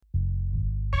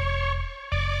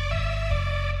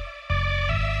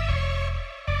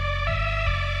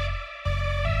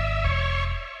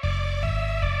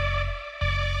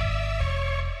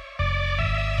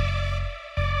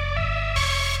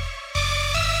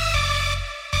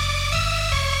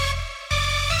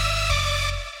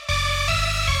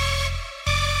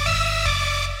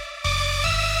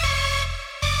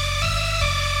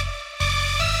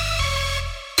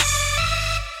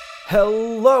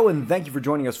Hello, and thank you for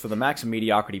joining us for the Maximum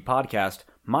Mediocrity Podcast.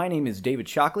 My name is David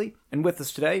Shockley, and with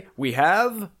us today we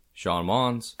have... Sean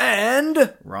Mons.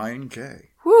 And... Ryan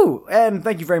K. Woo! And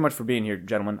thank you very much for being here,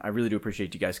 gentlemen. I really do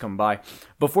appreciate you guys coming by.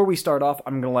 Before we start off,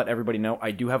 I'm going to let everybody know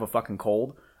I do have a fucking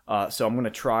cold, so I'm going to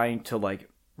try to,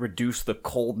 reduce the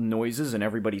cold noises in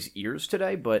everybody's ears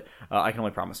today, but I can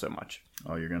only promise so much.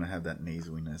 Oh, you're going to have that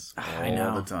nasaliness all I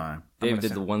know. the time. Dave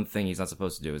did the one thing he's not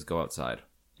supposed to do is go outside.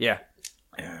 Yeah.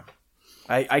 Yeah.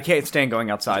 I can't stand going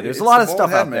outside. There's a lot of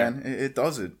stuff out there. Man. It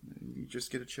does it. You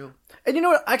just get a chill. And you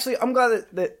know what? Actually, I'm glad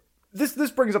that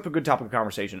this brings up a good topic of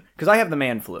conversation, because I have the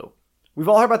man flu. We've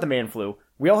all heard about the man flu.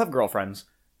 We all have girlfriends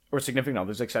or significant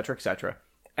others, etc.,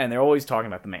 and they're always talking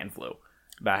about the man flu.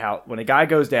 About how when a guy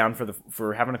goes down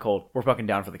for having a cold, we're fucking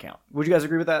down for the count. Would you guys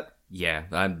agree with that? Yeah,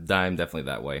 I'm definitely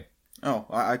that way. Oh,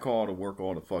 I call to work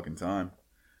all the fucking time.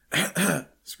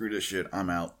 Screw this shit. I'm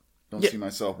out. Don't see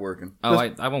myself working. Oh,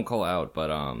 I won't call out, but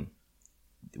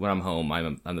when I'm home,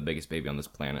 I'm the biggest baby on this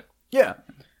planet. Yeah,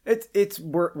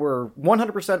 we're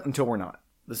 100% until we're not.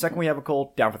 The second we have a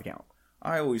cold, down for the count.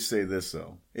 I always say this,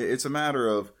 though. It's a matter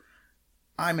of,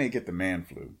 I may get the man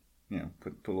flu. You know,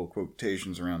 put little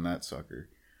quotations around that sucker.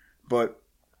 But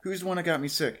who's the one that got me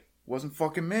sick? Wasn't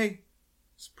fucking me.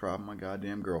 It's probably my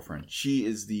goddamn girlfriend. She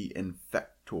is the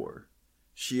infector.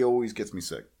 She always gets me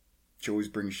sick. She always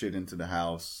brings shit into the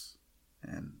house.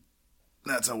 And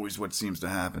that's always what seems to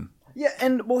happen. Yeah,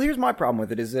 and, well, here's my problem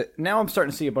with it, is that now I'm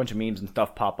starting to see a bunch of memes and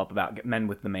stuff pop up about men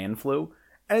with the man flu.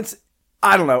 And it's,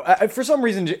 I don't know, for some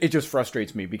reason it just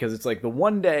frustrates me, because it's like the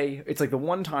one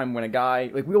time when a guy,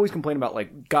 we always complain about,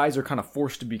 guys are kind of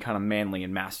forced to be kind of manly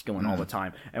and masculine all the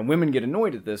time. And women get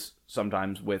annoyed at this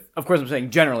sometimes with, of course I'm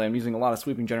saying generally, I'm using a lot of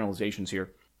sweeping generalizations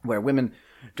here, where women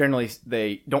generally,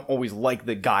 they don't always like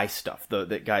the guy stuff.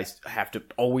 That guys have to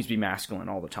always be masculine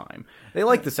all the time. They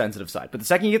like the sensitive side. But the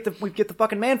second you get the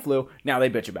fucking man flu, now they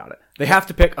bitch about it. They have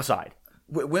to pick a side.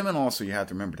 Women also, you have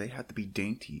to remember, they have to be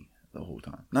dainty the whole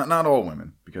time. Not all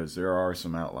women, because there are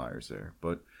some outliers there.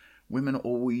 But women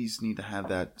always need to have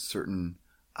that certain,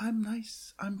 I'm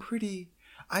nice, I'm pretty,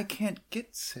 I can't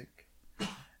get sick.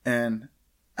 And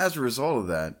as a result of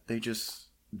that,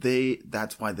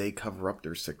 that's why they cover up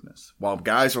their sickness. While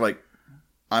guys are like,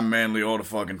 I'm manly all the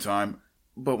fucking time,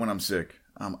 but when I'm sick,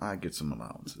 I get some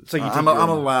allowances. So I'm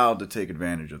allowed to take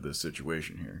advantage of this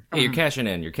situation here. Hey, you're cashing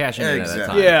in. You're cashing in at that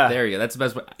time. Yeah. There you go. That's the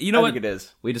best way. You know what? I think it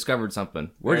is. We discovered something.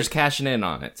 We're just cashing in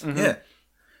on it. Mm-hmm. Yeah.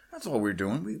 That's all we're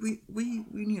doing. We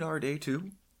need our day,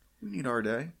 too. We need our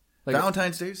day.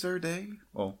 Valentine's Day is our day.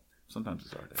 Well, sometimes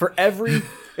it's our day.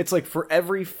 For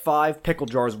every 5 pickle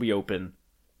jars we open,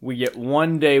 we get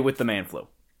one day with the man flu.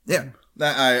 Yeah,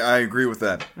 I agree with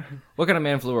that. What kind of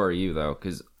man flu are you, though?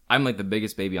 Because I'm the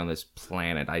biggest baby on this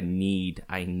planet. I need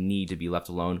to be left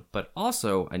alone, but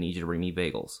also I need you to bring me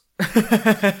bagels.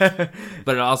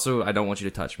 But also, I don't want you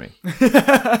to touch me.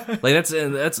 That's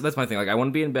my thing. I want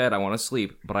to be in bed, I want to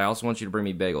sleep, but I also want you to bring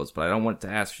me bagels. But I don't want to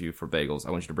ask you for bagels. I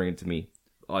want you to bring it to me.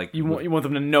 You want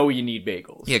them to know you need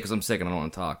bagels. Yeah, because I'm sick and I don't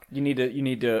want to talk.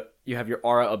 You have your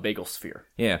aura of bagel sphere.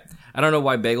 Yeah, I don't know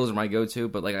why bagels are my go-to,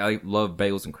 but I love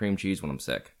bagels and cream cheese when I'm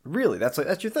sick. Really, that's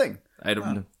your thing. I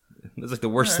don't. That's the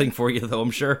worst thing for you, though.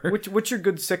 I'm sure. What's your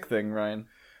good sick thing, Ryan?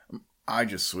 I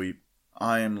just sleep.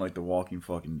 I am like the walking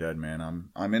fucking dead,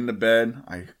 man. I'm in the bed.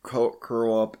 I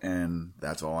curl up, and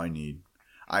that's all I need.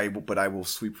 But I will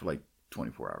sleep for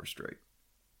 24 hours straight.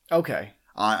 Okay.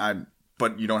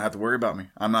 But you don't have to worry about me.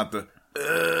 I'm not the,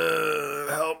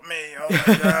 help me, oh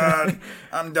my god,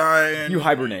 I'm dying. You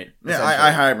hibernate. Yeah,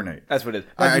 I hibernate. That's what it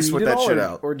is. I sweat that shit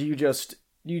out. Or do you just,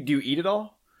 do you eat it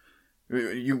all? What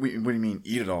do you mean,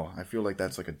 eat it all? I feel like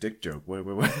that's like a dick joke. What?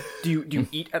 Do you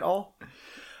eat at all?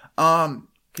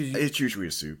 It's usually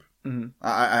a soup. Mm-hmm.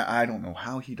 I don't know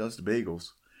how he does the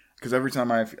bagels. Because every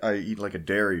time I eat like a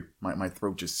dairy, my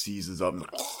throat just seizes up. And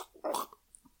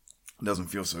it doesn't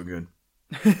feel so good.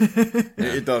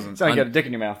 It doesn't. It's like you got a dick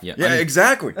in your mouth. Yeah,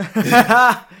 exactly.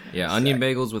 Yeah, onion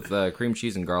bagels with cream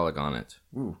cheese and garlic on it.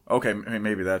 Ooh, okay,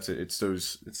 maybe that's it. It's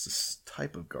this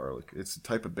type of garlic. It's the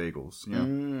type of bagels. You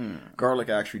know, garlic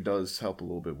actually does help a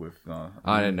little bit with.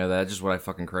 I didn't know that. That's just what I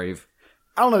fucking crave.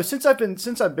 I don't know. Since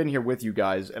I've been here with you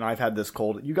guys and I've had this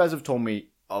cold, you guys have told me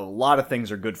a lot of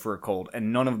things are good for a cold,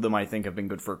 and none of them I think have been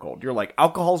good for a cold. You're like,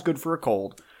 alcohol's good for a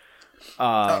cold. No.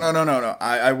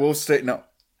 I will say no.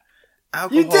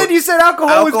 Alcohol, You said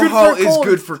alcohol is good for a cold. Alcohol is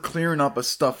good for clearing up a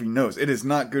stuffy nose. It is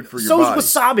not good for your body.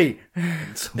 So's wasabi.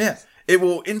 Yeah. It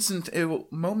will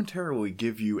momentarily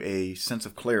give you a sense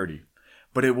of clarity,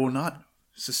 but it will not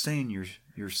sustain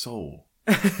your soul.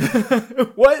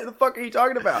 What the fuck are you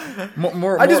talking about?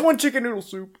 I just want chicken noodle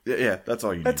soup. Yeah, that's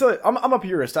all you need. That's it. I'm a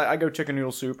purist. I go chicken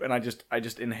noodle soup, and I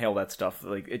just inhale that stuff.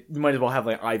 Like you might as well have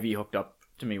like IV hooked up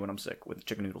to me when I'm sick with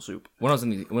chicken noodle soup. When I was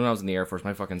in the Air Force,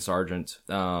 my fucking sergeant,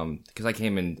 because I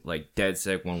came in like dead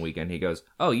sick one weekend, he goes,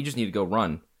 "Oh, you just need to go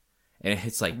run," and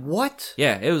it's like, What?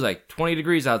 yeah, it was like 20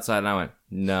 degrees outside, and I went,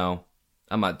 "No,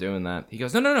 I'm not doing that." He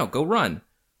goes, "No, go run."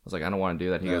 I was like, "I don't want to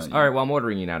do that." He goes, "All right, well, I'm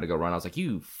ordering you now to go run." I was like,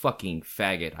 "You fucking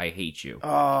faggot, I hate you."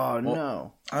 Oh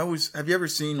no. Have you ever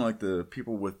seen like the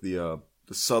people with the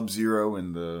Sub-Zero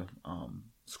and the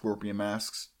scorpion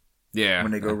masks Yeah,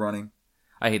 when they go running?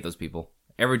 I hate those people.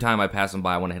 Every time I pass them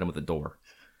by, I want to hit them with a door.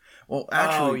 Well,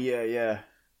 actually, yeah.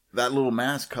 that little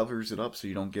mask covers it up so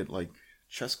you don't get like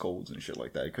chest colds and shit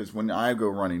like that. Because when I go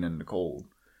running in the cold,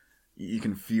 you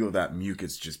can feel that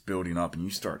mucus just building up, and you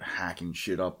start hacking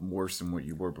shit up worse than what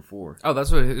you were before. Oh,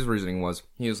 that's what his reasoning was.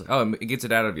 He was like, "Oh, it gets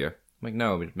it out of you." I'm like,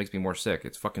 "No, it makes me more sick.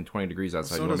 It's fucking 20 degrees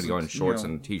outside. You want me to go in shorts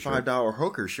and a t-shirt?" $5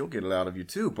 hooker, she'll get it out of you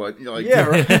too. But you're like, Yeah,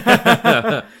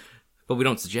 right. But we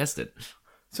don't suggest it.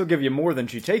 She'll give you more than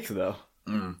she takes, though.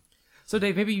 So,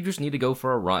 Dave, maybe you just need to go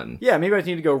for a run. Yeah, maybe I just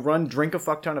need to go run, drink a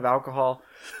fuck ton of alcohol,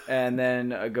 and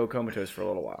then go comatose for a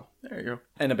little while. there you go.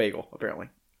 And a bagel, apparently.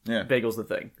 Yeah. Bagel's the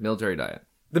thing. Military diet.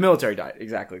 The military diet,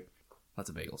 exactly. Lots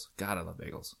of bagels. God, I love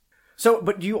bagels. So,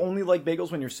 but do you only like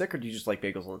bagels when you're sick, or do you just like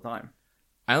bagels all the time?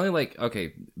 I only like,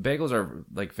 okay, bagels are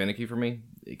like finicky for me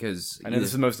because I know this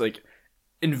is the most like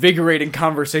invigorating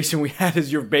conversation we had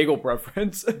is your bagel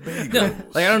preference. no,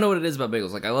 like I don't know what it is about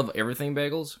bagels. Like I love everything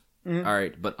bagels. All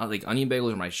right, but like onion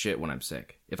bagels are my shit when I'm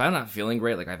sick. If I'm not feeling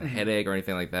great, like I have a headache or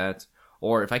anything like that,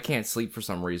 or if I can't sleep for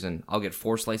some reason, I'll get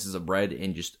 4 slices of bread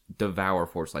and just devour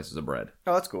 4 slices of bread.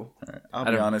 Oh, that's cool. All right. I'll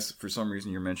be honest. For some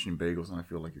reason, you're mentioning bagels, and I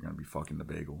feel like you're gonna be fucking the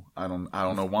bagel. I don't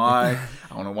know why.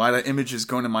 I don't know why that image is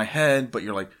going in my head. But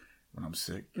you're like, when I'm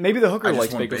sick, Maybe the I hooker just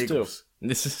likes want bagels, too.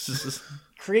 This is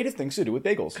Creative things to do with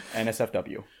bagels.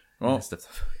 NSFW. Well,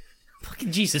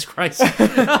 fucking Jesus Christ.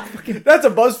 That's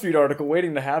a BuzzFeed article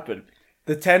waiting to happen.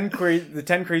 The 10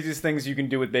 craziest things you can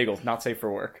do with bagels, not safe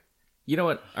for work. You know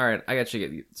what? All right, I got to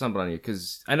get something on you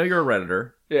because I know you're a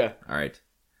Redditor. Yeah. All right,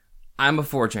 I'm a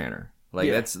 4chaner. Like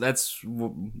Yeah. that's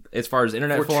as far as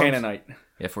internet For forums. Chanonite.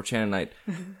 Yeah, 4chanite.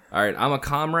 All right, I'm a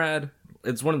comrade.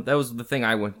 That was the thing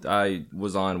I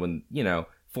was on when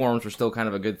forums were still kind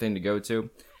of a good thing to go to,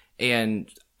 and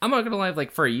I'm not gonna lie,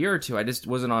 like for a year or two, I just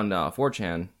wasn't on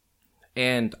 4chan,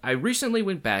 and I recently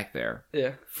went back there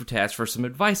to ask for some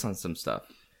advice on some stuff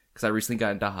because I recently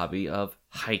got into a hobby of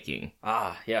hiking.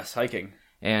 Ah, yes, hiking.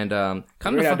 And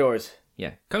come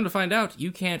to find out,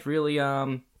 you can't really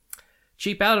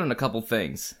cheap out on a couple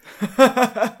things.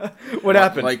 What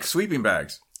happened? like sleeping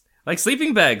bags. Like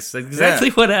sleeping bags. That's exactly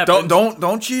what happened.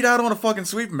 Don't cheat out on a fucking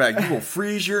sleeping bag. You will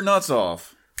freeze your nuts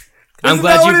off. I'm Isn't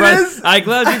that glad what it is? I'm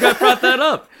glad you got brought that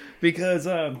up because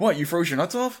What? You froze your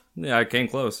nuts off? yeah, I came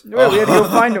close. Well, we had to go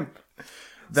find him.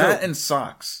 That and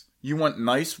socks. You want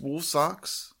nice wool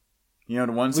socks? You know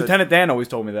the ones Lieutenant Dan always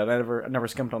told me that. I never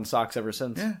skimped on socks ever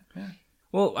since. that. Yeah.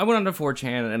 Well, I went on to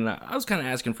 4chan and I was kind of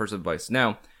asking for some advice.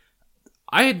 Now,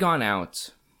 I had gone out,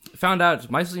 found out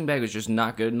my sleeping bag was just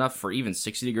not good enough for even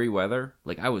 60-degree weather.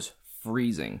 Like I was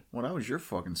freezing. Well, that was your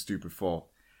fucking stupid fault.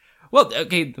 Well,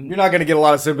 okay. You're not going to get a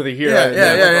lot of sympathy here.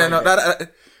 Yeah. No,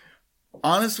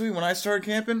 honestly, when I started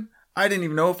camping, I didn't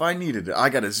even know if I needed it. I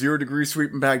got a 0-degree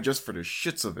sleeping bag just for the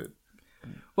shits of it.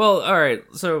 Well, all right.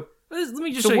 So let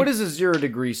me just. So show what you. is a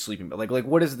 0-degree sleeping bag? Like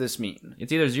what does this mean?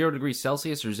 It's either 0 degrees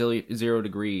Celsius or 0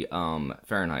 degree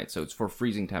Fahrenheit. So it's for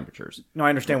freezing temperatures. No, I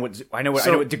understand I know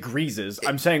what degrees is.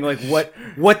 I'm saying like what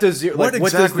does What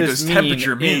exactly does does mean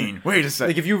temperature in- mean? Wait a second.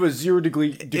 Like if you have a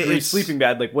 0-degree It's- sleeping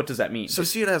bag, like what does that mean? So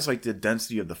see it as like the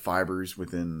density of the fibers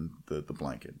within the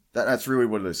blanket. That's really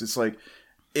what it is. It's like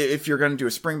if you're going to do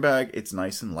a spring bag, it's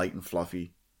nice and light and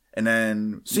fluffy. And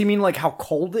then So you mean like how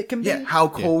cold it can be? how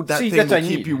cold that See, thing that's will what I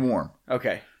keep need. you warm.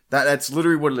 Okay. That's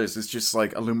literally what it is. It's just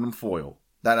like aluminum foil.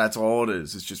 That's all it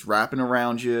is. It's just wrapping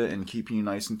around you and keeping you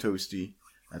nice and toasty.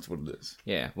 That's what it is.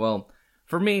 Yeah, well,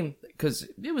 for me, because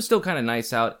it was still kind of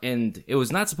nice out, and it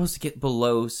was not supposed to get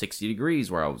below 60 degrees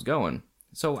where I was going.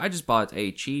 So I just bought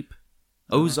a cheap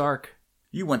Ozark.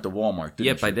 You went to Walmart, didn't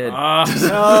Yep, you? I did.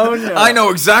 Oh no. I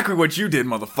know exactly what you did,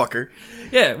 motherfucker.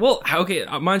 Yeah, well, okay,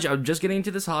 mind you, I'm just getting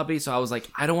into this hobby, so I was like,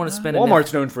 I don't want to spend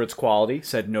Walmart's known for its quality,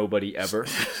 said nobody ever.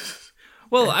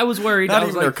 Well, I was worried. Not I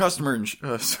was even their like, customer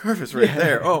service right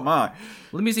there. Oh my.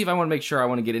 let me see if I want to make sure I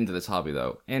want to get into this hobby,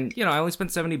 though. And, I only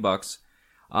spent $70.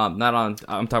 Not on,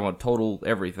 I'm talking about total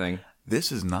everything.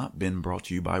 This has not been brought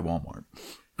to you by Walmart.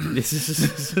 This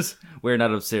is we're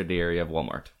not a subsidiary of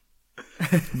Walmart.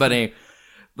 But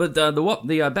But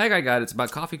the bag I got, it's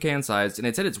about coffee can sized, and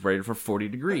it said it's rated for 40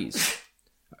 degrees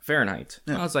Fahrenheit.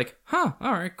 Yeah. I was like, huh,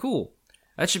 all right, cool.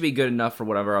 That should be good enough for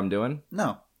whatever I'm doing.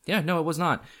 No. Yeah, no, it was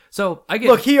not. So I get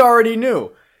Look, he already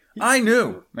knew. I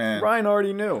knew, man. Ryan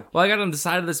already knew. well, I got on the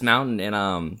side of this mountain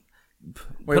and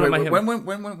Wait, put on my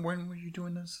when were you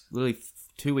doing this? literally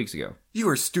 2 weeks ago. You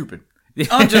were stupid.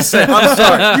 I'm just saying. I'm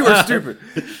sorry. You were stupid.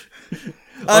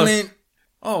 I mean,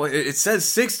 it says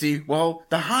 60. Well,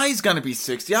 the high's gonna be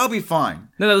 60. I'll be fine.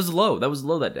 No, that was low. That was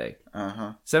low that day.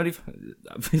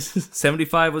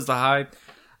 75 was the high.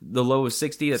 The low was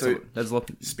 60. That's low.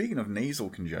 Speaking of nasal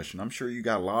congestion, I'm sure you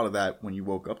got a lot of that when you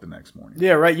woke up the next morning.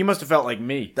 Yeah, right. You must have felt like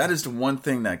me. That is the one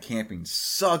thing that camping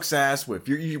sucks ass with.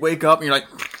 You wake up and you're like,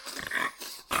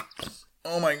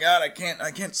 oh my god, I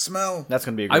can't smell. That's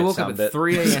gonna be a great I woke up sound at bit.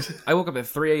 3 a.m. I woke up at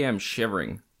 3 a.m.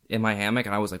 shivering in my hammock,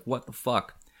 and I was like, "What the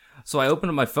fuck?" So I opened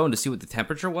up my phone to see what the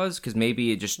temperature was, because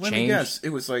maybe it just Let me changed. guess, it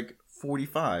was like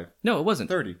 45, No, it wasn't.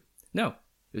 30. No,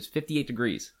 it was 58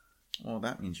 degrees. Well,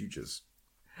 that means you just...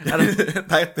 I don't-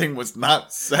 that thing was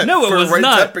not set No, it for was the right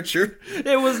not. temperature.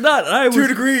 It was not. I was 2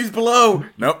 degrees below.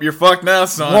 Nope, you're fucked now,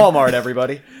 son. Walmart,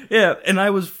 everybody. Yeah, and I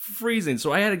was freezing,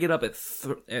 so I had to get up at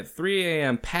 3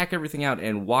 a.m., pack everything out,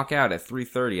 and walk out at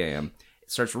 3:30 a.m. It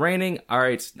starts raining. All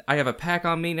right, I have a pack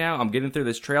on me now. I'm getting through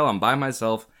this trail. I'm by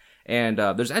myself, and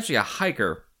there's actually a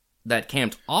hiker that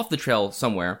camped off the trail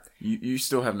somewhere. You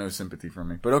still have no sympathy for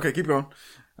me. But okay, keep going.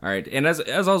 All right, and as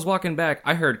I was walking back,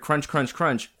 I heard crunch, crunch,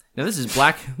 crunch. Now this is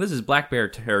black bear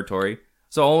territory.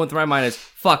 So all went through my mind is,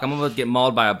 fuck, I'm about to get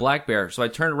mauled by a black bear. So I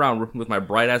turned around with my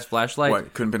bright ass flashlight.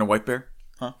 What, couldn't have been a white bear?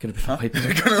 Huh? Could have been a white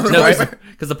bear. Couldn't have been a No, white bear?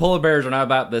 because the polar bears are not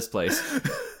about this place.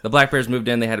 The black bears moved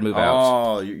in; they had to move out.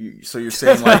 Oh, so you're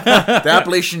saying like the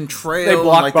Appalachian Trail, They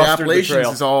like the blockbustered the Appalachians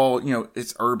trail. is all,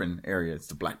 it's urban area. It's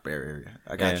the Black Bear area.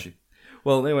 I got Yeah. you.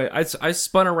 Well, anyway, I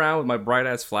spun around with my bright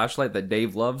ass flashlight that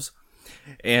Dave loves,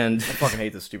 and I fucking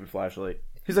hate this stupid flashlight.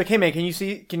 He's like, hey man, can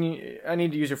you, I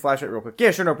need to use your flashlight real quick. Yeah,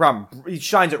 sure, no problem. He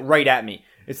shines it right at me.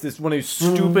 It's this one of those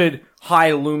stupid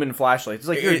high lumen flashlights. It's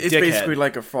like, you're a It's dickhead. basically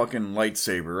like a fucking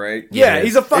lightsaber, right? Yeah,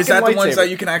 he's a fucking Is that the ones lightsaber. that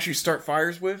you can actually start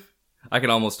fires with? I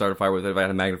could almost start a fire with it if I had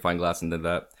a magnifying glass and did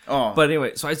that. Oh. But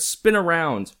anyway, so I spin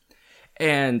around,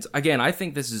 and again, I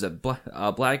think this is a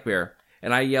black bear,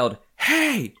 and I yelled,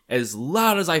 "Hey!" as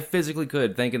loud as I physically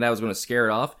could, thinking that was going to scare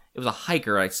it off. It was a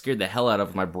hiker. I scared the hell out of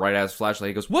with my bright ass flashlight.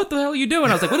 He goes, "What the hell are you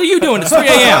doing?" I was like, "What are you doing? It's 3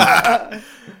 a.m."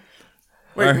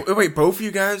 Wait, both of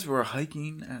you guys were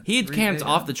hiking at He had 3 camped a.m.?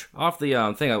 off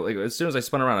the thing. Like, as soon as I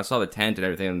spun around, I saw the tent and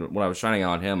everything. And when I was shining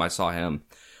on him, I saw him.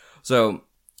 So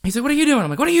he's like, "What are you doing?" I'm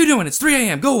like, "What are you doing? It's 3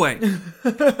 a.m. Go away."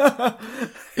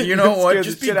 You know what? Scared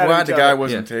Just the be shit out of glad each the guy other.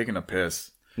 wasn't taking a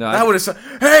piss. No, That would have said,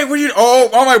 "Hey, what are you?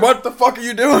 Oh my, what the fuck are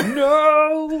you doing?"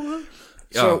 No!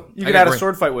 So, you could have a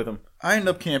sword fight with him. I ended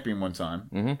up camping one time.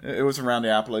 Mm-hmm. It was around the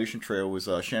Appalachian Trail. It was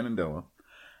Shenandoah.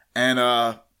 And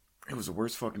it was the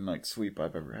worst fucking night sleep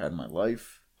I've ever had in my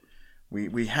life.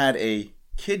 We had a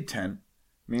kid tent,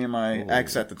 me and my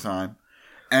ex at the time.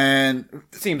 And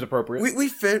Seems appropriate. we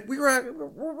fit.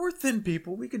 We're thin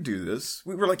people. We could do this.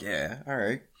 We were like, yeah, all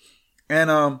right.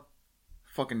 And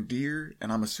fucking deer,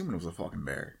 and I'm assuming it was a fucking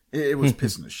bear. It was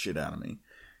pissing the shit out of me.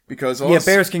 Because Yeah,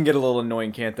 bears can get a little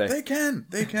annoying, can't they? They can.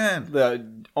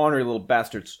 The ornery little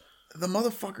bastards. The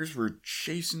motherfuckers were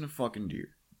chasing the fucking deer.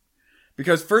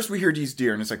 Because first we hear these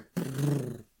deer and it's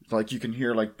like you can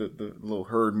hear like the little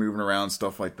herd moving around,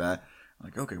 stuff like that. I'm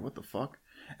like, okay, what the fuck?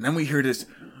 And then we hear this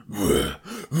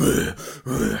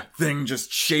thing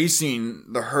just chasing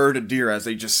the herd of deer as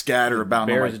they just scatter about.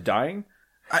 And I'm Bears like, dying?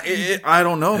 I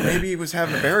don't know. Maybe he was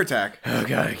having a bear attack. Oh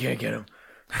god, I can't get him.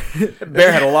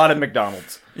 Bear had a lot of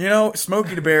McDonald's. You know,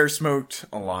 Smokey the Bear smoked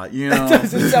a lot. You know,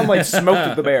 Doesn't sound like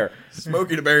Smoke the Bear.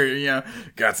 Smokey the Bear,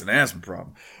 got an asthma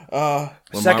problem.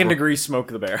 Second degree Smoke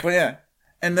the Bear. But yeah,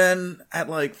 and then at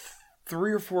like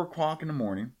 3 or 4 o'clock in the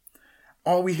morning,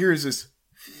 all we hear is this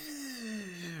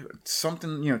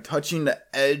something, touching the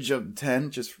edge of the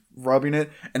tent, just rubbing it,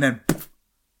 and then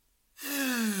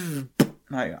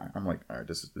I'm like, all right,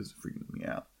 this is freaking me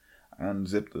out. I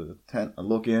unzip the tent, I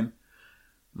look in,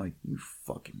 I'm like, you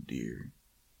fucking deer,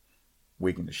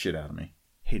 waking the shit out of me.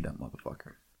 Hate that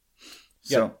motherfucker.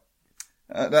 So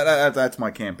that's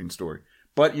my camping story.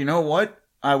 But you know what?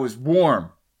 I was warm.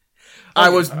 I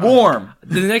was warm.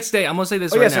 The next day, I'm gonna say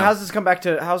this Oh right yeah, now. so how's this come back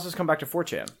to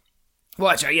 4chan?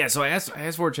 Watch, yeah. So I asked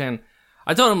 4chan.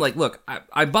 I told him, like, look,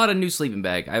 I bought a new sleeping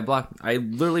bag. I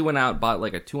literally went out and bought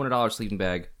like a $200 sleeping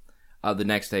bag the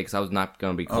next day because I was not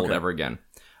going to be cold ever again.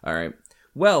 All right.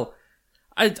 Well,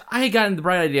 I had gotten the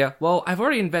bright idea. Well, I've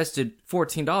already invested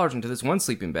 $14 into this one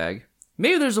sleeping bag.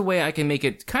 Maybe there's a way I can make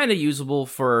it kind of usable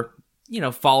for,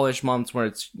 fallish months where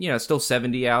it's still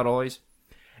 70 out always.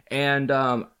 And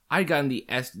I'd gotten the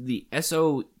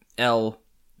SOL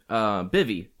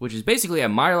bivy, which is basically a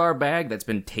Mylar bag that's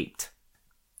been taped.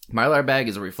 Mylar bag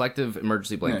is a reflective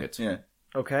emergency blanket. Yeah.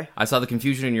 Okay. I saw the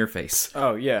confusion in your face.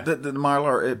 Oh yeah. The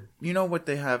Mylar, you know what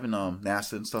they have in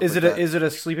NASA and stuff. Is like it that? is it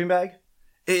a sleeping bag?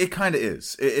 It kind of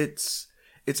is. It's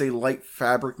a light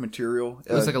fabric material.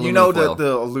 It looks like you know aluminum foil.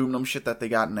 the aluminum shit that they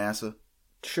got in NASA.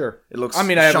 Sure. It looks I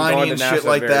mean, I haven't shiny gone to and NASA shit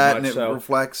like very that, much, and it so-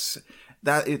 reflects.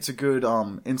 That it's a good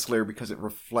insulator because it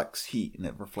reflects heat and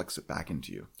it reflects it back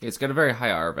into you. It's got a very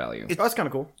high R value. Oh, that's kind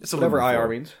of cool. It's Whatever aluminum IR foil.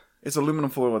 means. It's aluminum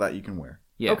foil that you can wear.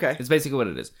 Yeah, Okay. It's basically what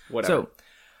it is. Whatever. So,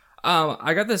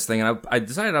 I got this thing, and I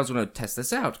decided I was going to test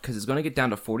this out because it's going to get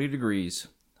down to 40 degrees,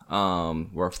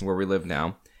 where we live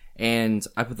now. And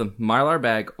I put the Mylar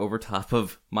bag over top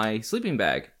of my sleeping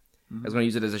bag. I was going to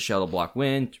use it as a shell to block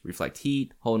wind, reflect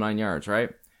heat, whole 9 yards, right?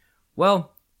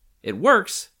 Well, it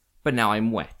works, but now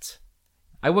I'm wet.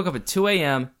 I woke up at 2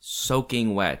 a.m.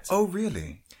 soaking wet. Oh,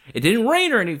 really? It didn't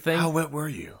rain or anything. How wet were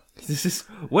you? This is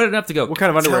wet enough to go. What kind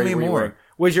of underwear Tell me were you more. wearing?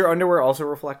 Was your underwear also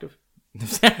reflective?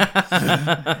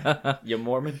 You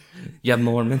Mormon? Yeah,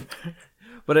 Mormon.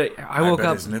 But I woke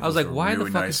up. I was like, "Why the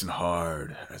fuck?" nice and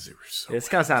hard as they were so. It's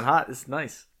kind of sound hot. It's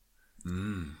nice.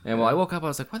 And I woke up. I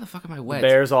was like, "Why the fuck am I wet?"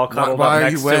 Bears all cuddled Why up are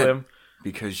next you wet? to him.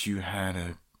 Because you had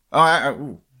a.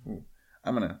 Ooh.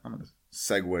 I'm gonna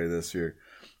segue this here.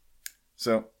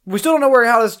 So We still don't know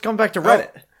how this comes back to Reddit.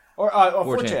 Or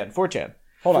 4chan. 4chan.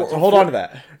 Hold on to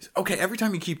that. okay, every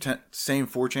time you keep saying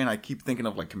 4chan, I keep thinking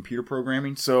of like computer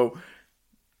programming. So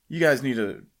you guys need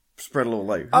to spread a little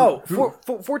light. Oh,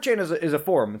 4chan is a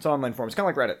forum. It's an online forum. It's kind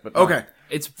of like Reddit. But Okay.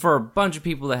 It's for a bunch of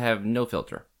people that have no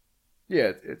filter.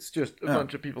 Yeah, it's just a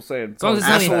bunch of people saying long as it's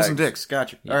not Assholes bags. and dicks.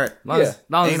 Gotcha. All right. Long as-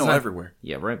 long as it's Anal not- everywhere.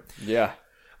 Yeah, right. Yeah.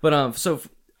 But so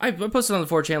I posted on the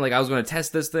 4chan like I was going to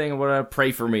test this thing and whatever.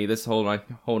 Pray for me. This whole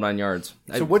 9 yards.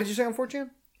 So what did you say on 4chan?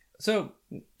 So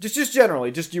Just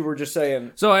generally, you were just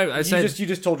saying. I said You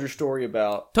just told your story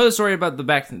about. told the story about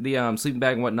the sleeping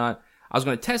bag and whatnot. I was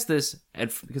going to test this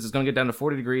because it's going to get down to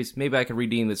 40 degrees. Maybe I could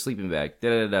redeem the sleeping bag.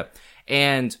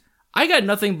 And I got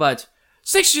nothing but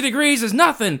 60 degrees is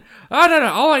nothing.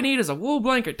 All I need is a wool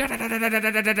blanket.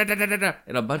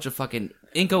 And a bunch of fucking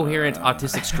incoherent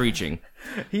autistic screeching.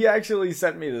 He actually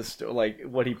sent me this, like,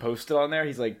 what he posted on there.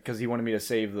 He's like, because he wanted me to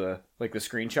save the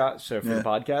screenshot for the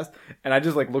podcast. And I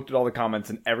just, like, looked at all the comments,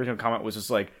 and every single comment was just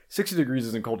like, 60 degrees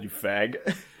isn't cold, you fag.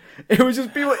 It was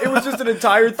just an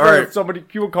entire thread of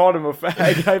people calling him a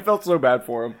fag. I felt so bad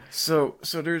for him. So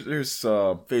there's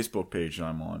a Facebook page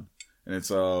I'm on, and it's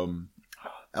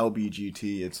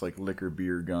LBGT. It's like liquor,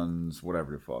 beer, guns,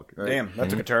 whatever the fuck. Right? Damn, that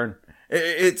took a turn.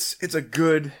 It's a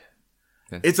good.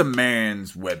 It's a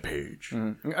man's webpage.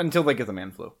 Until they get the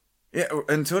man flu. Yeah,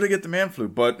 until they get the man flu.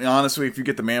 But honestly, if you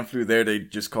get the man flu there, they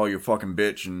just call you a fucking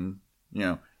bitch and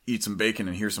eat some bacon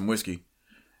and hear some whiskey.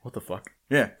 What the fuck?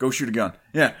 Yeah, go shoot a gun.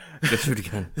 Yeah, Go shoot a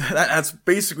gun. that's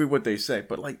basically what they say.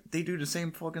 But like, they do the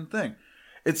same fucking thing.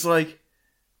 It's like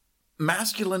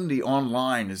masculinity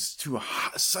online is to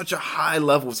such a high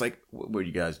level. It's like, what are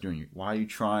you guys doing? Why are you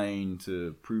trying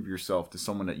to prove yourself to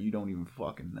someone that you don't even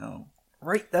fucking know?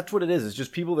 Right, that's what it is. It's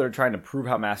just people that are trying to prove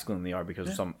how masculine they are because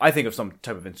of some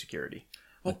type of insecurity.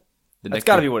 That's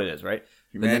got to be what it is, right?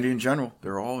 Humanity in general,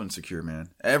 they're all insecure, man.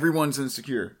 Everyone's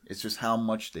insecure. It's just how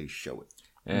much they show it.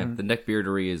 Yeah, the neck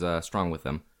beardery is strong with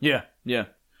them. Yeah, yeah.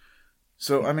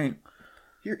 So, I mean,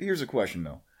 here's a question,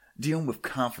 though. Dealing with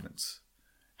confidence.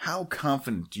 How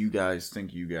confident do you guys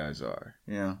think you guys are?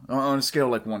 Yeah, on a scale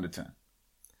of like 1 to 10.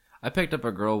 I picked up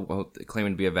a girl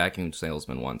claiming to be a vacuum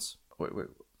salesman once. Wait.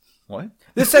 What?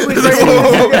 This segues right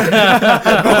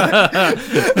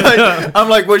I'm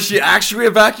like, was she actually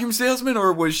a vacuum salesman,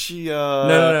 or was she?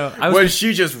 No. Was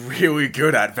she just really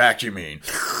good at vacuuming?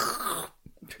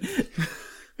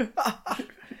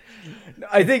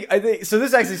 I think so.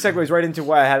 This actually segues right into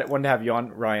why I wanted to have you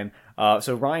on, Ryan.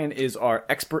 So Ryan is our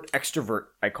expert extrovert,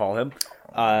 I call him.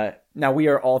 Now we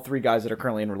are all three guys that are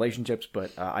currently in relationships,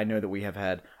 but I know that we have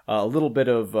had a little bit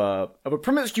of a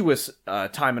promiscuous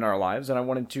time in our lives, and I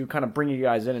wanted to kind of bring you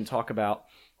guys in and talk about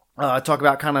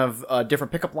kind of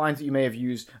different pickup lines that you may have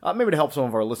used, maybe to help some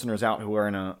of our listeners out who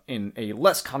are in a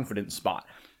less confident spot.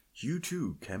 You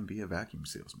too can be a vacuum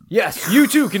salesman. Yes, you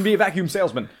too can be a vacuum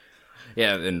salesman.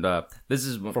 Yeah, and this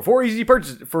is For 4 easy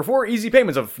payments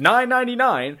of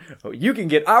 $9.99, you can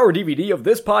get our DVD of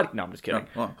this pod. No, I'm just kidding.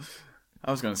 Well,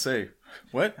 I was gonna say,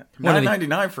 what? One of the-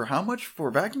 $9.99 for how much for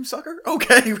a vacuum sucker?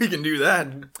 Okay, we can do that.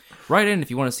 Write in if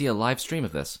you want to see a live stream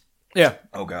of this. Yeah.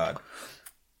 Oh God.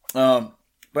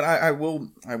 But I will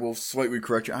slightly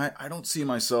correct you. I don't see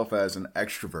myself as an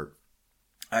extrovert.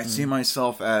 I see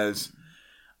myself as,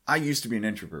 I used to be an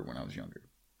introvert when I was younger.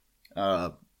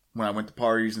 When I went to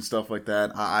parties and stuff like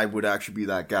that, I would actually be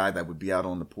that guy that would be out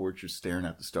on the porch just staring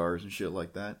at the stars and shit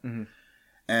like that. Mm-hmm.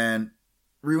 And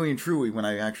really and truly, when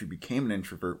I actually became an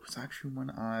introvert was actually when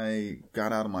I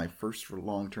got out of my first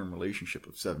long-term relationship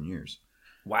of 7 years.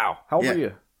 Wow. How old Yeah. are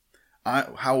you?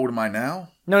 How old am I now?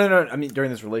 No. I mean,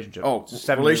 during this relationship. Oh,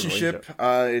 7 years relationship.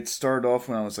 It started off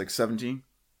when I was like 17.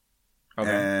 Okay.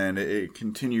 And it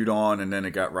continued on, and then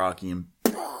it got rocky. And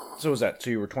So was that? So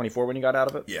you were 24 when you got out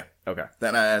of it? yeah, Okay.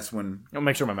 that's when. I'll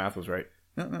make sure my math was right.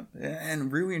 No.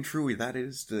 And really and truly, that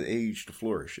is the age to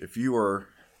flourish. If you are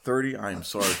 30, I am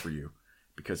sorry for you,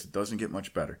 because it doesn't get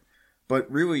much better. But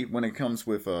really, when it comes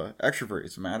with extrovert,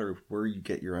 it's a matter of where you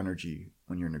get your energy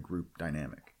when you're in a group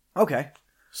dynamic. Okay.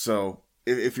 So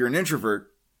if you're an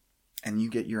introvert and you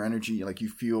get your energy, like you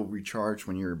feel recharged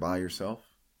when you're by yourself,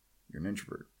 you're an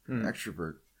introvert. An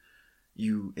extrovert,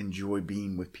 you enjoy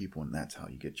being with people, and that's how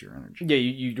you get your energy. Yeah,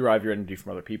 you derive your energy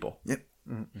from other people. Yep.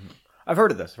 I've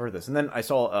heard of this. And then I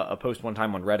saw a post one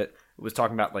time on Reddit. It was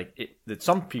talking about that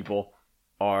some people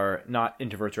are not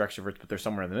introverts or extroverts, but they're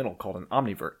somewhere in the middle, called an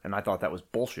omnivert. And I thought that was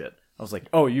bullshit. I was like,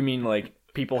 oh, you mean like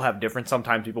people have different?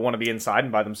 Sometimes people want to be inside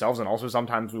and by themselves, and also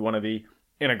sometimes we want to be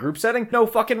in a group setting? No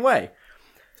fucking way.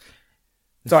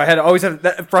 So I had to always have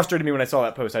that. Frustrated me when I saw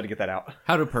that post. I had to get that out.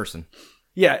 How to person?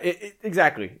 Yeah,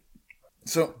 exactly.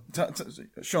 So,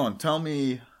 Sean, tell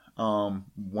me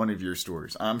one of your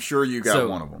stories. I'm sure you got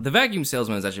one of them. The vacuum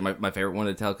salesman is actually my favorite one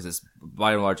to tell, because it's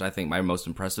by and large, I think, my most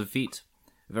impressive feat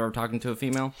of ever talking to a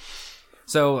female.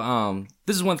 So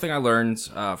this is one thing I learned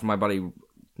from my buddy,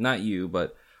 not you,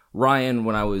 but Ryan,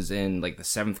 when I was in like the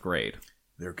 7th grade.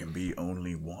 There can be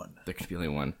only one. There can be only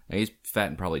one. And he's fat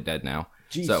and probably dead now.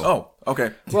 Jeez. So, Oh,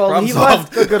 okay. Well, Problem he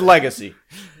solved. left a good legacy.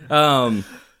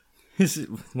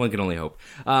 one can only hope.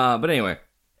 But anyway,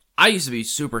 I used to be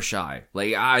super shy.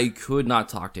 Like, I could not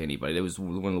talk to anybody. It was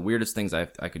one of the weirdest things I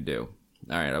could do.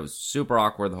 All right, I was super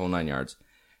awkward the whole 9 yards.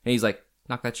 And he's like,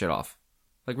 knock that shit off.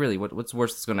 Like, really, what's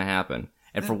worse that's going to happen?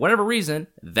 And for whatever reason,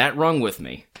 that rung with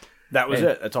me. That was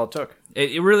it. That's all it took.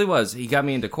 It really was. He got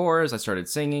me into chorus. I started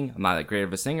singing. I'm not that great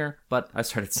of a singer, but I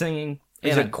started singing.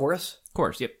 Is it chorus?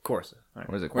 Chorus, yep. Chorus. All right.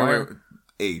 What is it, Wait, choir?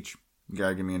 age. You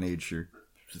gotta give me an age here.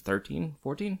 13,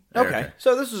 14? Okay.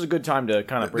 So this is a good time to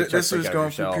kind of break This was out going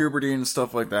your through shell. puberty and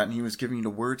stuff like that, and he was giving you the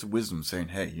words of wisdom, saying,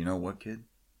 hey, you know what, kid?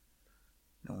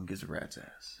 No one gives a rat's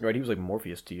ass. Right, he was like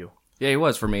Morpheus to you. Yeah, he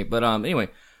was for me. But anyway,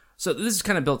 so this has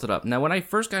kind of built it up. Now, when I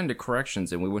first got into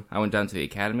corrections and I went down to the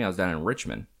academy, I was down in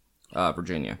Richmond,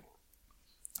 Virginia.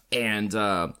 And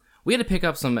we had to pick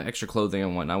up some extra clothing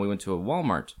and whatnot. We went to a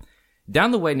Walmart.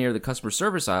 Down the way near the customer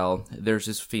service aisle, there's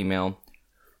this female.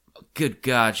 Good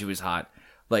God, she was hot.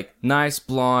 Like, nice,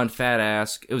 blonde, fat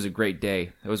ass. It was a great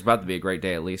day. It was about to be a great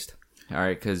day, at least. All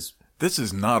right, because... This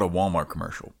is not a Walmart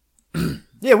commercial.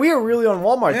 Yeah, we are really on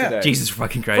Walmart today. Jesus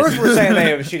fucking Christ. First, we're saying they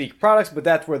have shitty products, but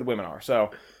that's where the women are.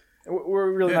 So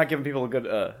we're really not giving people a good.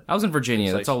 I was in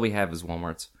Virginia. That's all we have is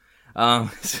Walmarts.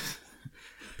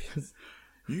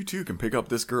 You too can pick up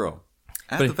this girl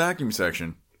at the vacuum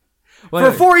section.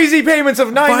 For 4 easy payments of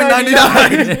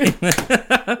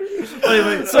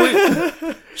 $9.99.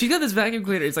 So she's got this vacuum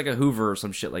cleaner. It's like a Hoover or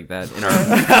some shit like that. In our...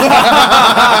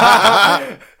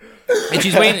 And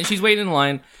she's waiting in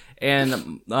line.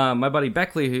 And my buddy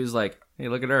Beckley, who's like, hey,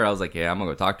 look at her. I was like, yeah, I'm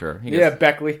going to go talk to her. He goes, Yeah,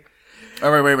 Beckley.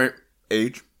 Oh, wait.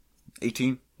 Age?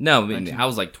 18? no, I mean, I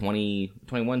was like 20,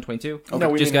 21, 22. No,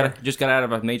 we just didn't got out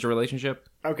of a major relationship.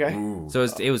 Okay. So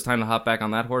it was time to hop back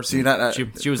on that horse. See, that she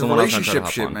was the the one I was trying to relationship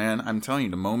hop shit, on. man. I'm telling you,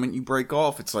 the moment you break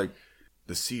off, it's like,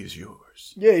 the sea is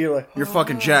yours. Yeah, you're like, You're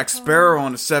fucking Jack Sparrow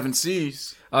on the 7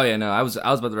 seas. Oh yeah, no, I was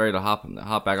about ready to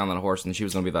hop back on that horse, and she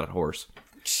was going to be that horse.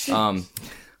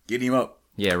 Get him up.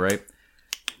 Yeah, right.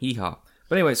 Yeehaw.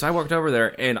 But anyway, so I walked over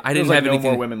there, and I there's didn't like have no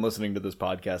anything. more women listening to this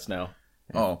podcast now.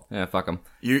 Oh, Yeah, fuck them.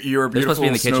 you're They're supposed beautiful to be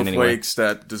in the kitchen anyway. snowflakes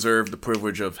that deserve the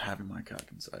privilege of having my cock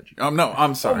inside you. No,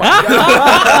 I'm sorry.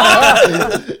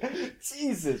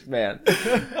 Jesus, man.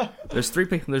 There's three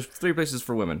places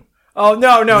for women. Oh,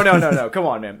 no. Come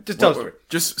on, man. Just tell us.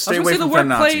 Just I stay was away gonna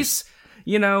from say the feminazis.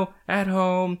 workplace, at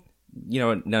home,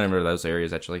 none of those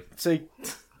areas actually. See,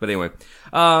 But anyway,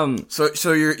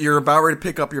 So you're about ready to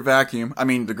pick up your vacuum. I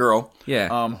mean, the girl.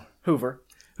 yeah, Hoover.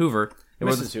 Hoover.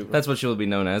 Mrs. Hoover. That's what she'll be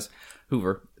known as,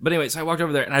 Hoover. But anyway, so I walked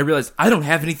over there and I realized I don't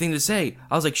have anything to say.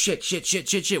 I was like, shit.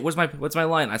 What's my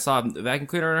line? I saw a vacuum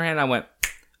cleaner in her hand. I went,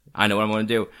 I know what I'm going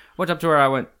to do. Went up to her. I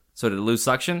went, so did it lose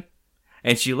suction?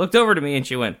 And she looked over to me and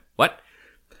she went, what?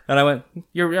 And I went,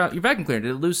 your vacuum cleaner,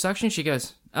 did it lose suction? She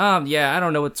goes, Yeah, I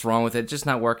don't know what's wrong with it. Just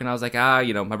not working. I was like,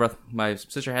 my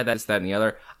sister had this, that, and the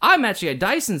other. I'm actually a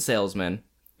Dyson salesman.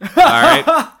 All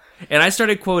right. And I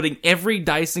started quoting every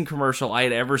Dyson commercial I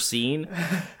had ever seen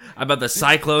about the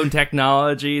Cyclone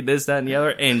technology, this, that, and the other,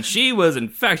 and she was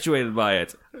infatuated by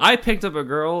it. I picked up a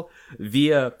girl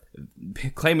via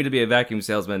claiming to be a vacuum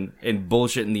salesman and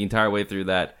bullshitting the entire way through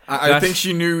that. I think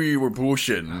she knew you were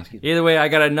bullshitting. Either way, I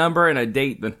got a number and a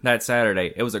date that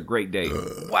Saturday. It was a great date.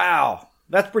 Wow,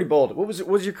 that's pretty bold. What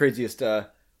was your craziest?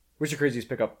 What's your craziest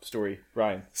pickup story,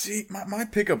 Ryan? See, my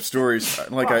pickup stories,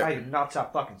 like I do not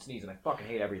stop fucking sneezing. I fucking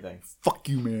hate everything. fuck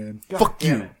you, man. God Fuck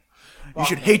damn you. it. You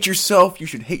should hate yourself. You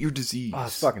should hate your disease. Oh,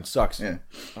 this fucking sucks. Yeah.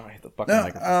 Oh, I hate the fucking No,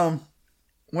 microphone.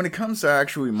 when it comes to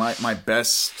actually my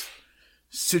best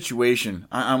situation,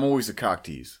 I'm always a cock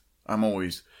tease. I'm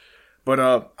always. But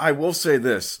I will say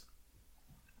this.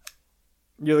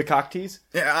 You're the cock tease?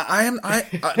 Yeah, I am.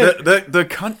 The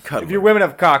cunt cuddler. If your women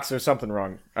have cocks, there's something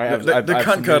wrong. I have the I have cunt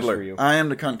some news cuddler. for you. I am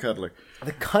the cunt cuddler.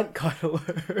 The cunt cuddler.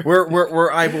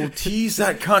 Where I will tease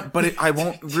that cunt, but I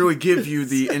won't really give you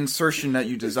the insertion that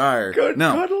you desire. Cunt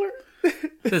No. cuddler.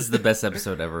 This is the best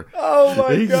episode ever. Oh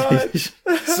my god.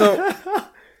 So,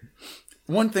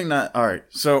 one thing all right.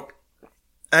 So,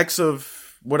 X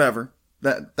of whatever.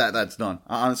 That's done.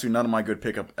 Honestly, none of my good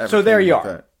pickup ever. So there came you with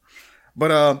are. that.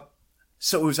 But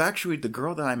so it was actually the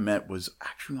girl that I met was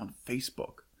actually on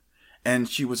Facebook, and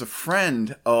she was a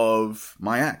friend of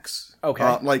my ex.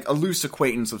 Okay. Like a loose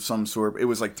acquaintance of some sort. It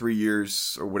was like 3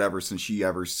 years or whatever since she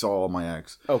ever saw my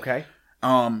ex. Okay.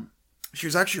 She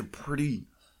was actually a pretty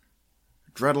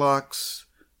dreadlocks,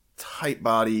 tight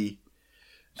body.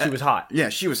 She was hot. Yeah,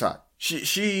 she was hot.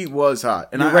 She was hot,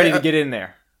 and You're ready to get in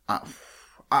there.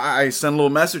 I sent a little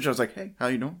message. I was like, "Hey, how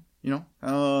you doing? You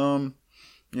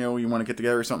want to get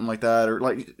together or something like that?" Or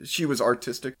like, she was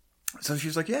artistic, so she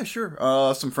was like, "Yeah, sure."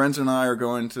 Some friends and I are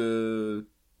going to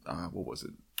what was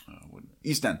it?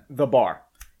 East End. The bar.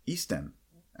 East End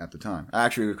at the time.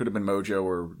 Actually, it could have been Mojo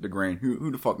or the Grain. Who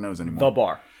the fuck knows anymore? The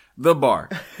bar. The bar.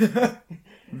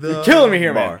 You're killing me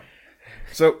here, man.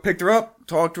 So picked her up,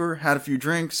 talked to her, had a few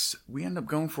drinks. We ended up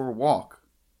going for a walk.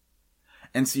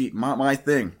 And see, my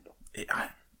thing. I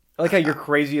like how your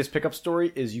craziest pickup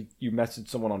story is you messaged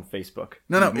someone on Facebook.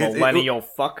 No, You millennial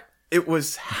fuck. It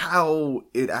was how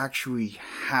it actually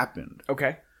happened.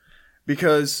 Okay.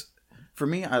 Because for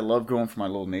me, I love going for my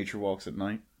little nature walks at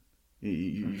night.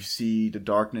 You see the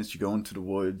darkness, you go into the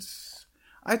woods.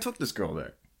 I took this girl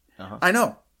there. Uh-huh. I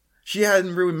know. She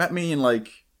hadn't really met me in like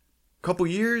a couple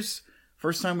years.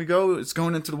 First time we go, it's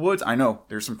going into the woods. I know.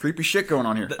 There's some creepy shit going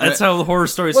on here. That's how the horror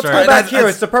stories Let's start. go back here.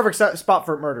 It's the perfect spot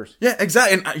for murders. Yeah,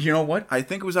 exactly. And you know what? I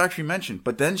think it was actually mentioned.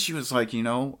 But then she was like,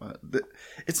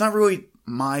 it's not really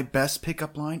my best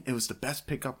pickup line. It was the best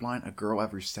pickup line a girl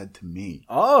ever said to me.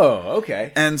 Oh,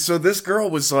 okay. And so this girl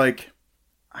was like,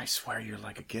 I swear you're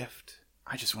like a gift.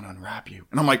 I just want to unwrap you.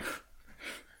 And I'm like,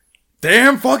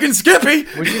 damn fucking Skippy.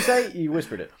 What did you say? You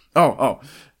whispered it.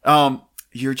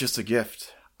 You're just a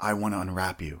gift. I want to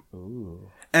unwrap you. Ooh.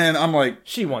 And I'm like,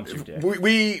 She wants your dick.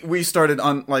 we started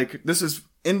on like, this is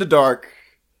in the dark,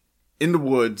 in the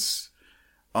woods.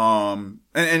 And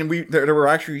there were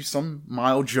actually some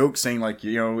mild jokes saying like,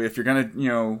 if you're going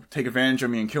to, take advantage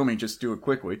of me and kill me, just do it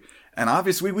quickly. And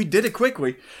obviously we did it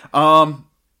quickly.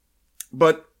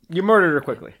 But You murdered her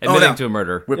quickly. Admitting to a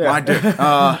murder. with my dick,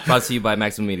 Brought to you by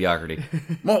Maximum Mediocrity.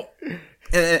 well,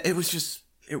 it was just,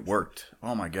 it worked.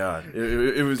 Oh my God.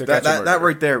 It was Took that out your murder.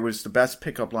 right there was the best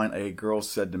pickup line a girl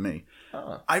said to me.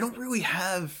 Oh. I don't really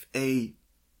have a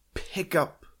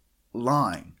pickup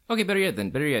line. Okay, better yet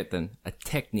then, a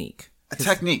technique. A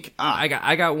technique. I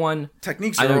got one.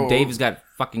 Techniques I know are- Dave's got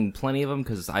fucking plenty of them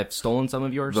because I've stolen some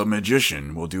of yours. The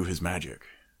magician will do his magic.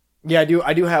 Yeah,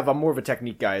 I do have. I'm more of a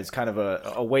technique guy. It's kind of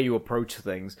a way you approach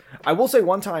things. I will say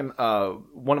one time, I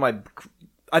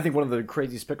think one of the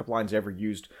craziest pickup lines I ever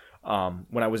used,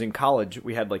 when I was in college,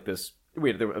 we had like this, I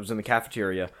was in the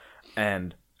cafeteria,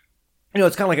 and,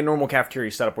 it's kind of like a normal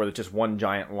cafeteria setup where there's just one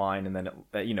giant line, and then,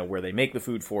 where they make the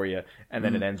food for you, and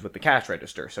then it ends with the cash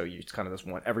register. So it's kind of this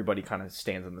one, everybody kind of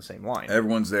stands in the same line.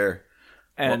 Everyone's there.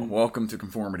 And welcome to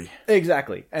conformity.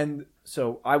 exactly. And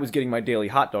so I was getting my daily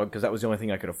hot dog because that was the only thing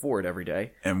I could afford every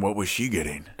day. And what was she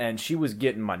getting? And she was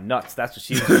getting my nuts. That's what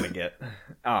she was going to get.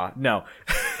 No.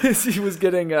 she was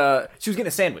getting a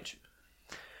sandwich.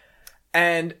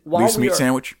 And while Loose meat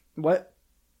sandwich? What?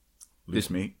 Loose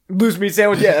meat. Loose meat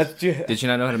sandwich, yeah. Did you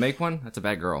not know how to make one? That's a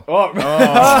bad girl. Oh.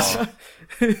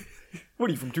 What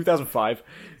are you, from 2005?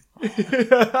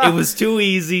 It was too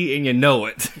easy, and you know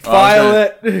it. File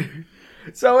it.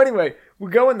 So anyway,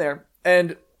 we go in there,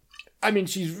 and I mean,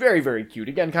 she's very, very cute.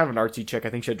 Again, kind of an artsy chick. I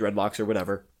think she had dreadlocks or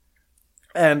whatever.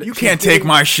 And You can't take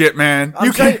my shit, man. I'm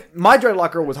You saying, can't. my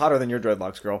dreadlock girl was hotter than your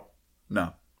dreadlocks girl.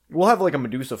 No. We'll have like a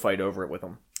Medusa fight over it with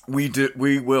them.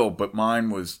 We will, but mine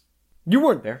was... You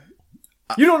weren't there.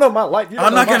 You don't know my life. You don't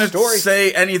I'm know not my going to story.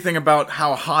 say anything about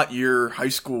how hot your high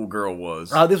school girl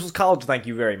was. This was college, thank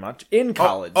you very much. In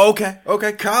college. Okay,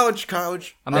 college. I'm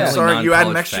I'm the only sorry, you had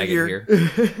an non-college extra faggot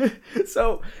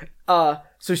year.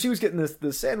 So she was getting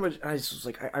this sandwich, and I just was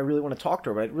like, I really want to talk to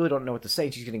her, but I really don't know what to say.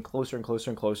 And she's getting closer and closer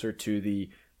and closer to the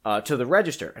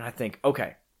register, and I think,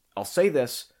 okay, I'll say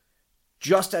this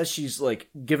just as she's like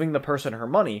giving the person her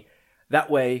money. That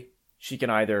way, she can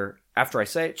either, after I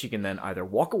say it, she can then either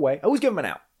walk away. I always give them an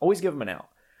out. Always give them an out.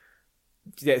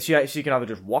 Yeah, she can either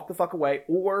just walk the fuck away,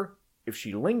 or if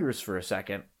she lingers for a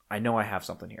second, I know I have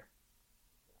something here.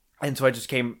 And so I just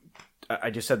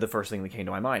said the first thing that came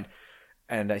to my mind.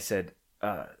 And I said,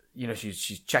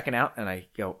 she's checking out, and I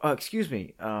go, oh, excuse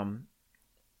me.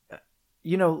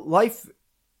 Life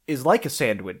is like a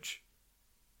sandwich.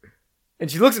 And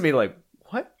she looks at me like,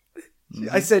 what? Mm-hmm.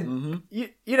 I said,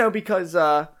 because,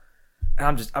 and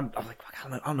I'm like, fuck,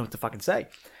 I don't know what to fucking say. I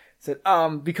said,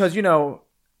 because,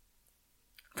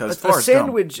 Because a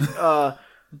sandwich, fuck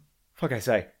I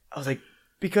say? I was like,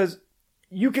 because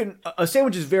a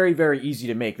sandwich is very, very easy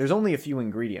to make. There's only a few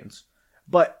ingredients.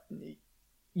 But,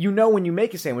 when you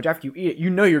make a sandwich, after you eat it,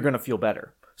 you're going to feel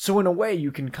better. So in a way,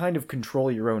 you can kind of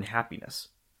control your own happiness.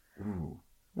 Ooh.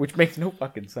 Which makes no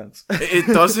fucking sense.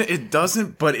 It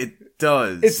doesn't, but it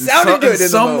does. It sounded good in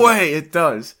some way, it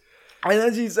does. And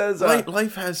then she says...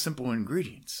 life has simple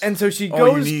ingredients. And so she goes...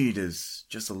 All you need is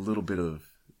just a little bit of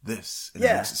this, and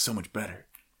it makes it so much better.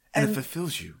 And it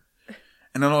fulfills you.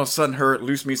 And then all of a sudden, her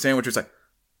loose meat sandwich was like,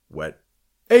 wet.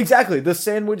 Exactly. The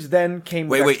sandwich then came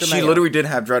with Wait, extra she mayo. literally did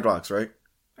have dreadlocks, right?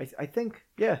 I think,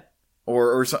 yeah.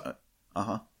 Or something.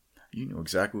 Uh-huh. You knew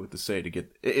exactly what to say to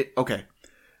get... okay.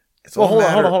 It's well, all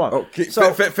hold on. Oh,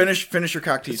 so, finish your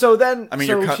cocktail. So then... I mean,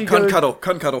 so your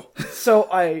cuddle. So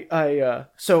I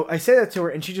say that to her,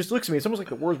 and she just looks at me. It's almost like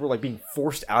the words were like being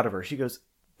forced out of her. She goes,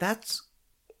 that's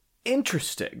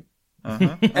interesting.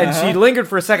 Uh-huh. And she lingered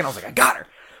for a second. I was like, I got her.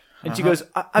 And she goes,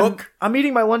 I'm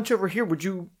eating my lunch over here. Would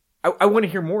you... I want to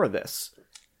hear more of this.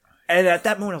 And at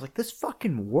that moment, I was like, this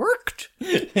fucking worked?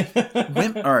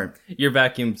 All right. Your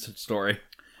vacuum story.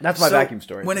 That's my vacuum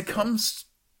story. When it comes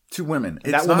to women,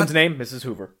 it's that woman's name, Mrs.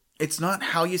 Hoover. It's not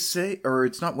how you say, or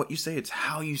it's not what you say, it's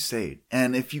how you say it.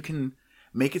 And if you can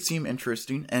make it seem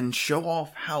interesting and show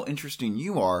off how interesting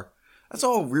you are, that's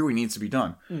all really needs to be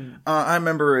done. I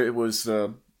remember it was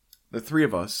the three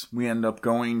of us. We ended up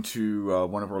going to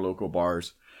one of our local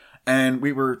bars, and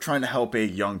we were trying to help a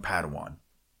young Padawan.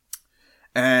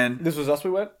 And this was us we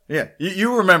went? Yeah.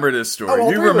 You remember this story.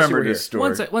 Oh, you remember this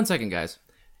story. One second, guys.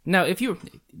 Now,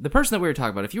 the person that we were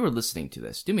talking about, if you were listening to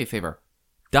this, do me a favor.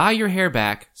 Dye your hair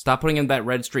back. Stop putting in that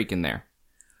red streak in there.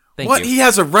 Thank you. He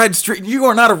has a red streak? You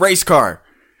are not a race car.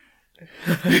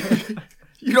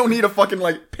 You don't need a fucking,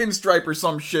 pinstripe or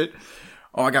some shit.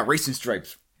 Oh, I got racing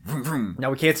stripes. Vroom, vroom.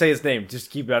 Now, we can't say his name.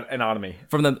 Just keep it anonymous.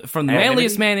 From the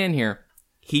manliest man in here,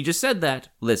 he just said that.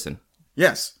 Listen.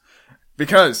 Yes.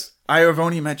 Because I have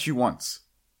only met you once.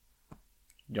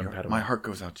 Young Padawan. My heart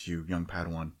goes out to you, young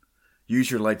Padawan. Use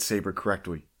your lightsaber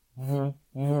correctly. That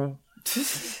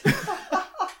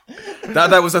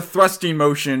was a thrusting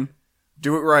motion.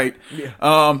 Do it right. Yeah.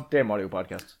 Damn audio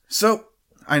podcasts. So,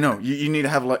 I know, you need to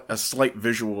have a slight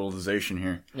visualization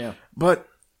here. Yeah. But,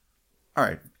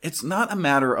 alright, it's not a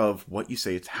matter of what you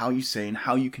say, it's how you say and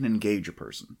how you can engage a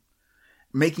person.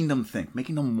 Making them think,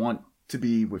 making them want to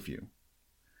be with you.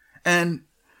 And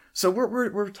so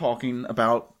we're talking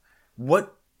about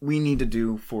what we need to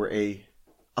do for a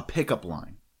pickup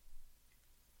line.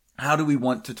 How do we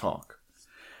want to talk?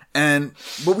 And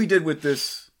what we did with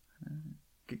this...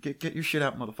 Get your shit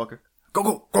out, motherfucker.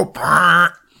 Go.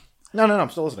 No, I'm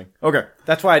still listening. Okay.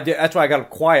 That's why I did. That's why I got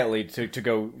up quietly to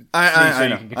go so I you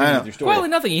know, can continue with your story. Quietly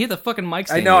nothing. You hit the fucking mic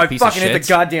stand. I know, you I piece fucking of hit shit. the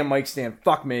goddamn mic stand.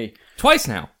 Fuck me. Twice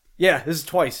now. Yeah, this is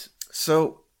twice.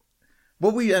 So,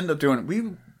 what we end up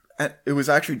doing, it was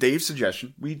actually Dave's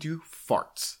suggestion, we do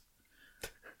farts.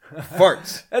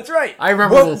 Farts. That's right. I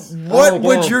remember this. What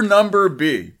would your number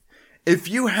be? If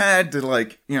you had to,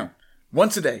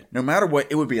 once a day, no matter what,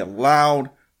 it would be a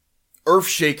loud,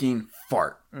 earth-shaking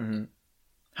fart. Mm-hmm.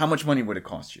 How much money would it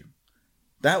cost you?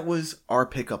 That was our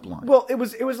pickup line. Well, it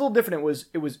was a little different.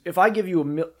 It was if I give you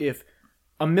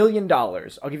 $1 million,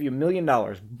 I'll give you $1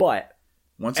 million, but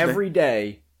once a every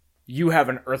day you have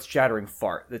an earth-shattering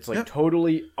fart that's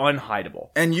totally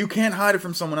unhideable. And you can't hide it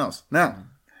from someone else. Now,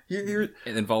 And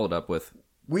then followed up with...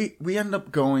 We end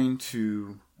up going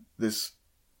to this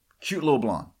cute little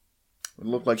blonde. It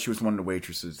looked like she was one of the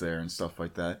waitresses there and stuff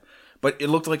like that. But it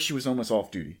looked like she was almost off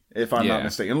duty, if I'm not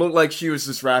mistaken. It looked like she was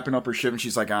just wrapping up her shift, and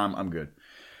she's like, I'm good.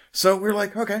 So we're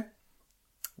like, okay,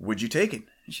 would you take it?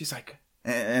 And she's like,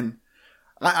 and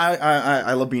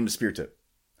I love being the spear tip.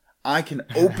 I can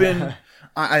open,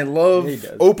 I love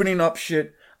opening up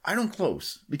shit. I don't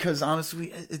close because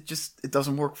honestly, it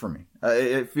doesn't work for me.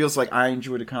 It feels like I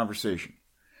enjoy the conversation.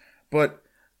 But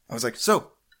I was like,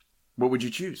 so what would you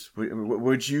choose?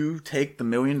 Would you take the $1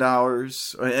 million?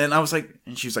 And I was like,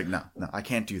 and she was like, no, I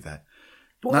can't do that.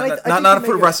 Well, not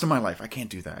for the rest of my life. I can't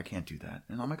do that.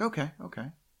 And I'm like, okay.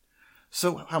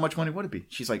 So how much money would it be?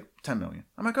 She's like, 10 million.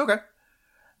 I'm like, okay.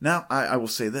 Now I will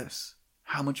say this.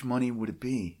 How much money would it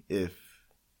be if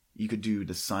you could do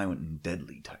the silent and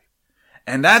deadly type?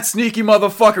 And that sneaky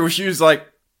motherfucker, she was like,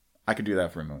 I could do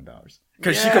that for $1 million.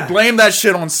 Because she could blame that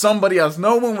shit on somebody else.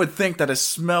 No one would think that a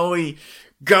smelly,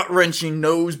 gut-wrenching,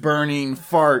 nose-burning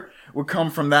fart would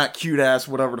come from that cute-ass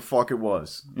whatever the fuck it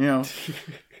was. You know?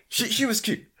 She was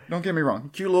cute. Don't get me wrong.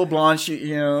 Cute little blonde.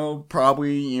 She,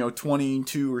 probably,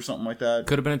 22 or something like that.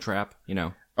 Could have been a trap,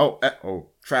 Oh,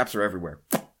 traps are everywhere.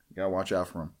 You gotta watch out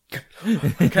for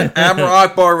them. Admiral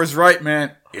Akbar was right,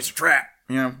 man. It's a trap,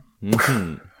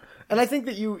 Mm-hmm. And I think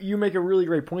that you make a really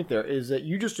great point there, is that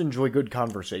you just enjoy good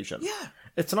conversation. Yeah.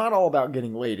 It's not all about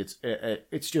getting laid.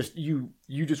 It's just you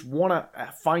just want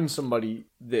to find somebody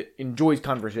that enjoys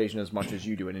conversation as much as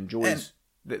you do and enjoys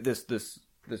this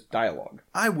dialogue.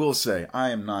 I will say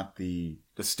I am not the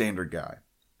standard guy.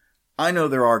 I know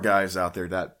there are guys out there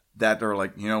that are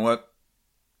like, you know what?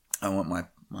 I want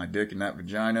my dick in that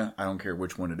vagina. I don't care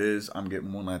which one it is. I'm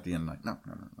getting one at the end of the night.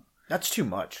 No. That's too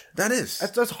much. That is.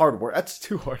 That's hard work. That's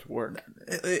too hard work.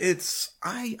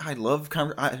 I love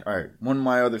all right. One of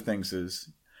my other things is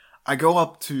I go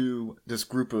up to this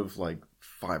group of like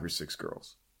 5 or 6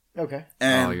 girls. Okay.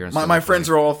 And my friends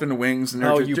are all off in the wings, and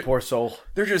they're you poor soul.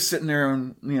 They're just sitting there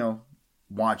and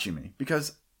watching me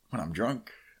because when I'm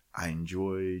drunk, I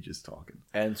enjoy just talking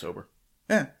and sober.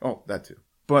 Yeah. Oh, that too.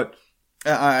 But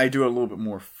I do it a little bit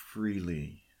more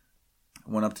freely.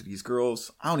 Went up to these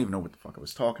girls. I don't even know what the fuck I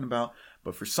was talking about.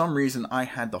 But for some reason, I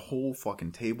had the whole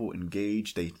fucking table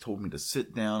engaged. They told me to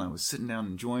sit down. I was sitting down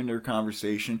enjoying their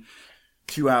conversation.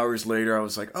 2 hours later, I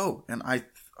was like, oh, and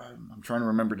I'm trying to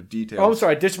remember the details. Oh, I'm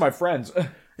sorry. I ditched my friends.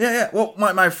 Yeah. Well,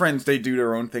 my friends, they do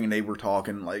their own thing, and they were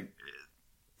talking like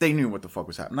they knew what the fuck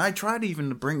was happening. I tried even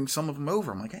to bring some of them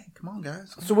over. I'm like, hey, come on,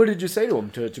 guys. So what did you say to them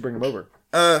to bring them over?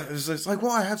 It's like,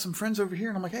 well, I have some friends over here,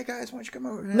 and I'm like, hey guys, why don't you come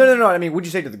over? No. I mean, what'd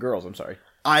you say to the girls? I'm sorry.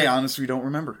 I honestly don't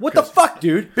remember. What the fuck,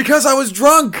 dude? Because I was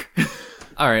drunk.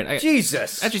 All right,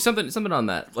 Jesus. Actually, something on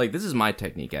that. Like, this is my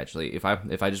technique. Actually, if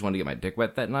I just want to get my dick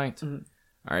wet that night, all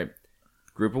right,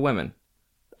 group of women.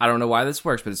 I don't know why this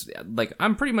works, but it's like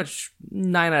I'm pretty much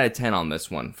 9 out of 10 on this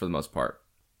one for the most part.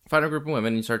 Find a group of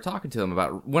women and you start talking to them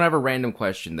about whatever random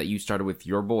question that you started with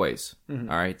your boys. All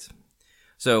right.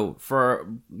 So for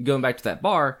going back to that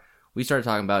bar, we started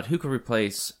talking about who could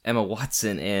replace Emma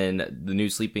Watson in the new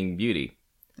Sleeping Beauty.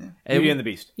 Yeah. Beauty and the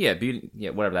Beast. Yeah,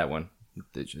 whatever that one.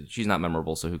 She's not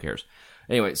memorable, so who cares?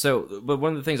 Anyway, but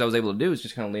one of the things I was able to do is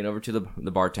just kind of lean over to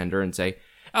the bartender and say,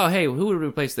 oh, hey, who would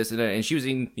replace this? And she was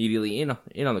immediately in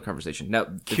on the conversation. Now,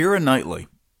 Keira Knightley.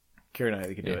 Keira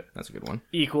Knightley could do it. That's a good one.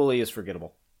 Equally as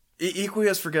forgettable. Equally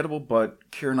as forgettable,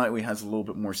 but Keira Knightley has a little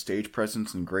bit more stage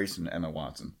presence and grace than Emma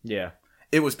Watson. Yeah.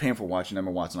 It was painful watching Emma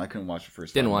Watson. I couldn't watch it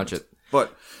first. Didn't watch it.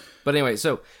 But anyway,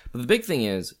 but the big thing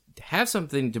is have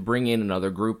something to bring in another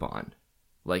group on.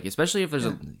 Like, especially if there's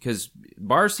because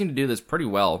bars seem to do this pretty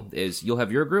well, is you'll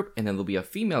have your group and then there'll be a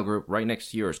female group right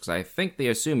next to yours because I think they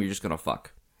assume you're just going to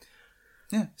fuck.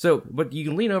 Yeah. So, but you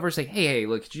can lean over and say, hey,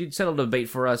 look, could you settle the debate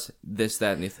for us? This,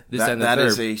 that, and that that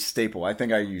is a staple. I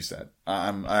think I use that.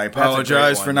 I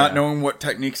apologize for not knowing what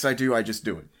techniques I do. I just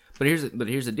do it. But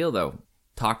here's the deal, though.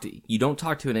 You don't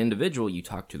talk to an individual. You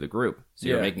talk to the group. So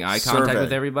you're making eye contact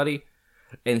with everybody.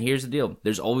 And here's the deal.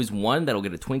 There's always one that'll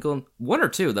get a twinkle, one or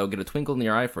two that'll get a twinkle in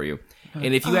your eye for you.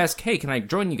 And if you ask, hey, can I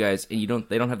join you guys? And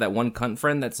they don't have that one cunt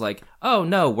friend that's like, oh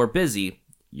no, we're busy.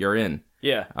 You're in.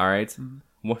 Yeah. All right. Mm-hmm.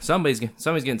 Well, somebody's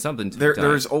getting something.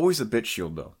 There's always a bitch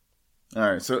shield, though.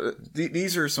 All right, so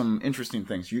these are some interesting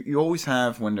things. You always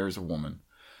have when there's a woman.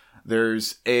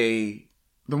 There's the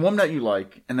woman that you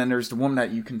like, and then there's the woman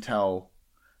that you can tell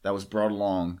that was brought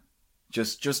along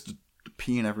just to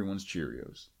pee in everyone's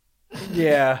Cheerios.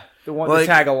 Yeah, the one to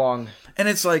tag along. And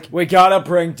it's like, we gotta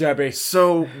bring Debbie.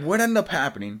 So what ended up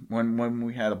happening when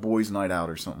we had a boys' night out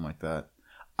or something like that,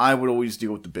 I would always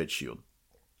deal with the bitch shield.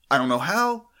 I don't know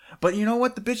how. But you know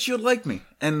what? The bitch shield liked me.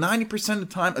 And 90% of the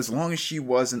time, as long as she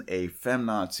wasn't a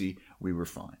feminazi, we were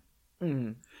fine.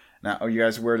 Now, are you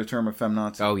guys aware of the term of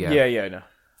feminazi? Oh yeah. Yeah, no.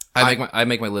 I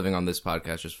make my living on this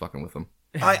podcast just fucking with them.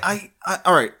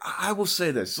 All right. I will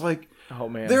say this. Like, Oh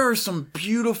man. there are some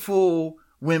beautiful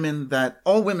women that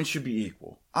all women should be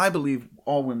equal. I believe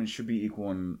all women should be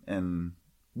equal in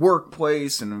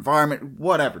workplace and environment,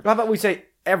 whatever. How about we say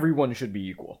everyone should be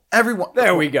equal? Everyone.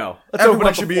 There we go. Let's Everyone open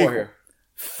up should the be floor equal. here.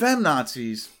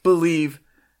 Feminazis believe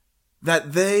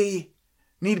that they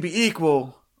need to be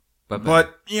equal,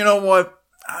 but you know what?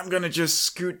 I'm gonna just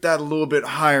scoot that a little bit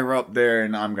higher up there,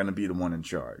 and I'm gonna be the one in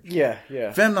charge. Yeah.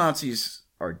 Feminazis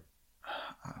are,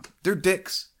 they're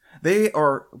dicks. They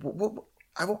are.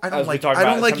 I don't As we like. talked I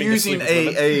about don't like attempting to using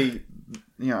sleep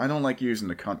with I don't like using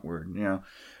the cunt word.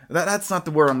 That's not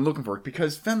the word I'm looking for,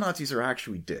 because feminazis are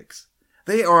actually dicks.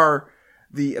 They are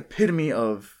the epitome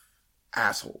of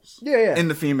assholes. Yeah. In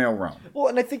the female realm. Well,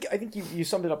 and I think you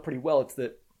summed it up pretty well. It's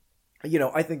that,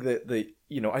 I think that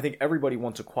I think everybody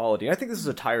wants equality. I think this is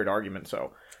a tired argument,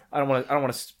 so I don't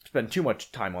want to spend too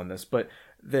much time on this, but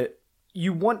that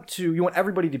you want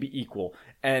everybody to be equal,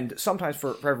 and sometimes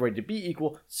for everybody to be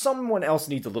equal, someone else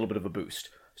needs a little bit of a boost.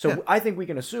 So I think we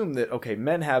can assume that, okay,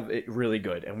 men have it really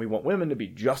good, and we want women to be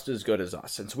just as good as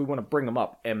us, and so we want to bring them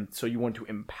up, and so you want to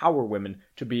empower women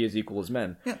to be as equal as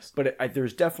men. Yes. But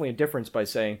there's definitely a difference by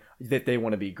saying that they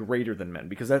want to be greater than men,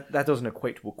 because that doesn't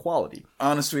equate to equality.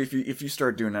 Honestly, if you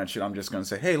start doing that shit, I'm just gonna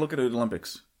say, hey, look at the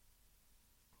Olympics.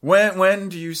 When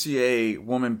do you see a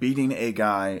woman beating a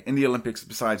guy in the Olympics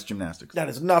besides gymnastics? That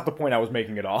is not the point I was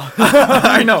making at all.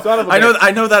 I know. Son of a I know. bitch. I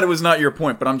know that it was not your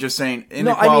point, but I'm just saying No,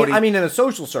 inequality. I mean in a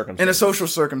social circumstance. in a social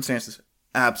circumstances,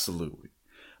 absolutely.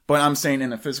 But I'm saying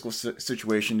in a physical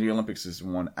situation, the Olympics is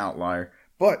one outlier.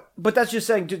 But But that's just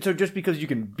saying. So just because you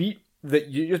can beat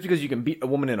a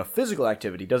woman in a physical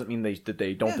activity doesn't mean that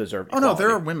they don't deserve oh equality. no,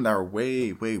 there are women that are way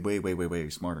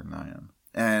smarter than I am,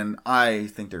 and I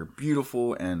think they're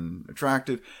beautiful and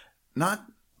attractive, not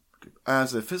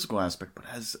as a physical aspect, but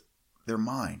as their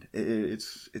mind.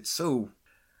 It's so.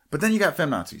 But then you got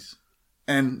feminazis,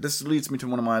 and this leads me to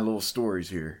one of my little stories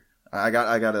here. I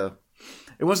got a.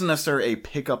 It wasn't necessarily a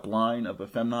pickup line of a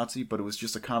feminazi, but it was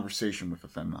just a conversation with a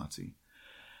feminazi,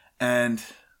 and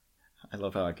I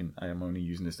love how I am only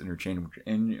using this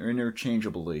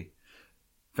interchangeably.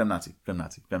 Feminazi,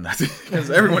 because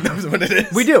everyone knows what it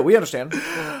is. We do. We understand.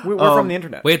 We're from the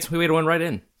internet. Wait, we went right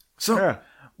in. So, Yeah.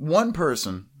 one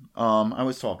person, I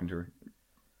was talking to her,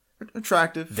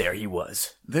 attractive. There he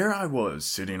was. There I was,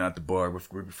 sitting at the bar with a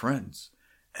group of friends,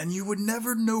 and you would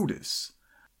never notice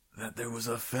that there was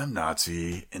a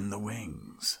feminazi in the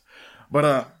wings.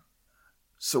 But,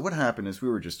 so what happened is we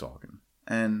were just talking,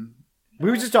 and We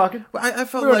were just talking. I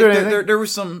felt We weren't like doing anything. there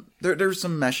was some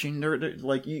meshing. There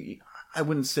like I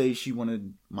wouldn't say she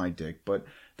wanted my dick, but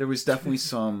there was definitely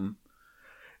some.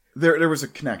 There was a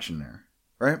connection there,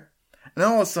 right? And then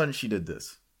all of a sudden she did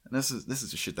this, and this is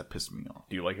the shit that pissed me off.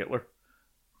 Do you like Hitler?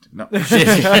 No.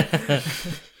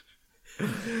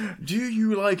 Do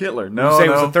you like Hitler? Did No, you say it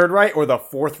no. was the Third Reich or the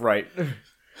Fourth Reich?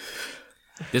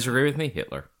 Disagree with me,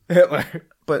 Hitler. Hitler.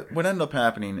 But what ended up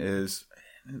happening is,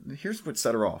 here's what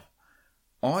set her off.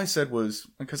 All I said was,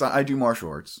 because I do martial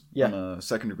arts. Yeah. I'm a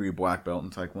second degree black belt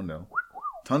in Taekwondo.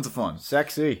 Tons of fun.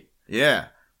 Sexy. Yeah.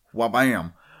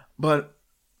 Wabam. But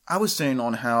I was saying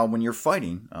on how when you're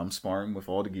fighting, sparring with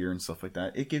all the gear and stuff like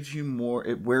that, it gives you more,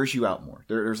 it wears you out more.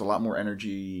 There's a lot more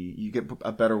energy. You get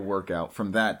a better workout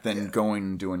from that than going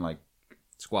and doing like,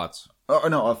 Squats. oh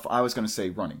no, I was going to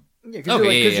say running. Yeah, because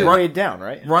Okay, yeah. you're weighed down,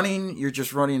 right? Running, you're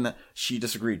just running. She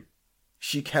disagreed.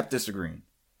 She kept disagreeing.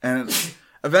 And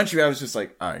eventually I was just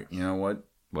like, all right, you know what?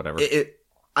 Whatever.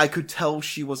 I could tell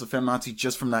she was a feminazi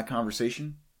just from that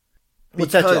conversation.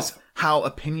 What's that Because tell? how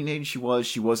opinionated she was.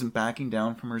 She wasn't backing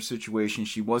down from her situation.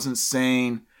 She wasn't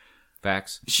saying...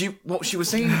 Facts. She was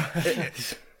saying...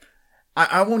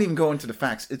 I won't even go into the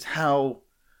facts. It's how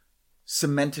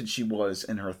cemented she was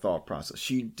in her thought process.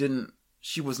 She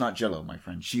was not Jell-O, my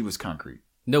friend. She was concrete.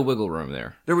 No wiggle room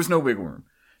there. There was no wiggle room.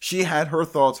 She had her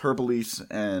thoughts, her beliefs,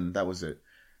 and that was it.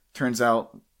 Turns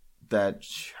out that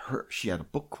she had a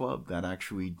book club that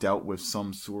actually dealt with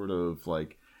some sort of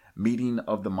like meeting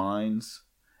of the minds,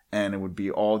 and it would be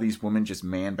all these women just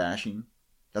man bashing.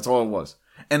 That's all it was.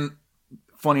 And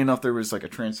funny enough, there was like a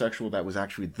transsexual that was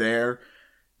actually there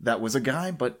that was a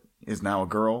guy but is now a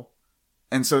girl,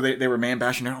 and so they were man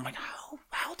bashing her. I'm like,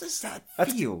 how does that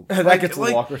feel? That gets a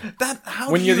little awkward.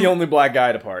 When you're the only black guy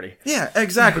at a party. Yeah,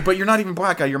 exactly. But you're not even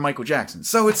black guy. You're Michael Jackson.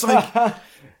 So it's like.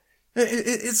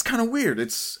 It's kind of weird.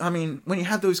 I mean, when you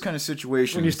have those kind of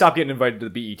situations. When you stop getting invited to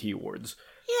the BET Awards.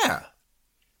 Yeah.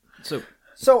 So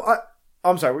So,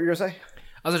 I'm sorry, what were you going to say?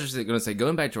 I was actually going to say,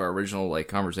 going back to our original like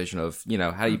conversation of,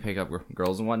 how do you pick up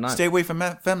girls and whatnot. Stay away from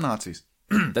feminazis.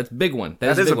 That's a big one.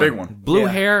 That is a big one. Blue Yeah.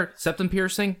 hair, septum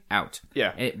piercing, out.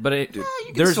 Yeah. You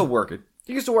You can still work it.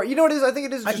 You can still work. You know what it is? I think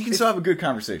it is. You can still have a good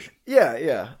conversation.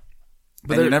 Yeah.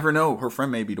 But you never know. Her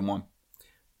friend may be the one.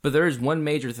 But there is one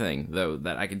major thing, though,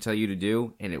 that I can tell you to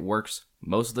do, and it works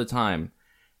most of the time.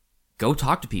 Go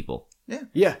talk to people.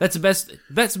 Yeah. That's the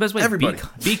best way. Everybody.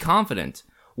 Be confident.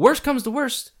 Worst comes to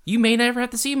worst, you may never have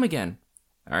to see them again.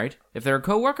 All right? If they're a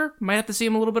coworker, might have to see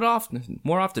them a little bit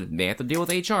more often. May have to deal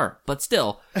with HR. But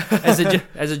still, as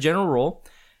a general rule,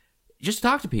 just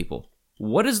talk to people.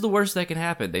 What is the worst that can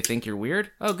happen? They think you're weird?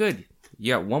 Oh, good.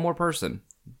 You got one more person.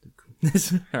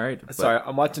 All right. Sorry,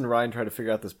 I'm watching Ryan try to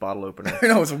figure out this bottle opener. I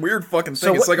know, it's a weird fucking thing.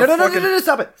 So It's like no, a no, fucking... no,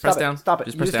 stop it. Press Stop down. it. Stop it.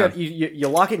 Just You press got down. you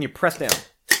lock it and you press down.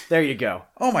 There you go.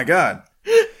 Oh my god.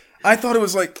 I thought it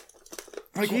was like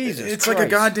Jesus it's like a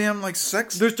Christ. goddamn like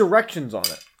sex. There's directions on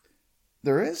it.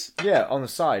 There is? Yeah, on the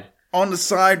side. On the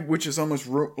side, which is almost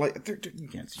like you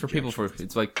can't see. For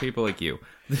people like you.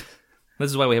 This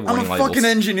is why we have I'm a warning labels. fucking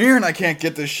engineer and I can't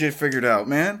get this shit figured out,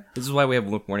 man. This is why we have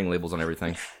warning labels on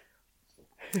everything.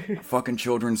 Fucking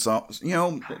children's songs.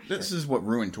 This is what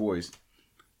ruined toys.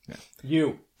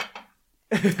 You.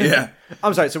 Yeah.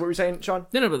 I'm sorry. So what were you saying, Sean?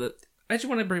 No, but I just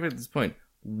want to bring back this point.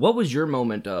 What was your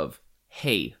moment of,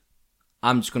 hey,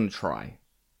 I'm just going to try?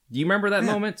 Do you remember that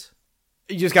moment?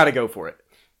 You just got to go for it.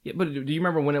 Yeah, but do you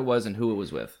remember when it was and who it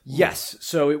was with? Yes.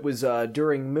 So it was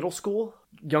during middle school.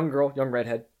 Young girl, young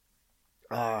redhead,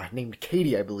 named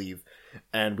Katie, I believe.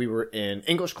 And we were in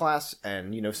English class,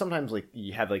 and sometimes like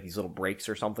you have like these little breaks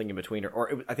or something in between,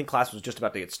 I think class was just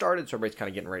about to get started, so everybody's kind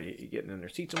of getting in their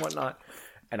seats and whatnot.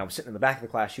 And I was sitting in the back of the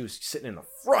class; she was sitting in the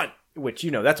front, which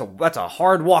that's a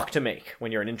hard walk to make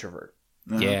when you're an introvert.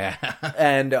 Yeah.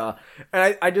 And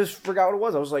I just forgot what it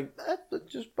was. I was like,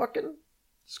 let's just fucking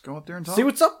Just go up there and talk. see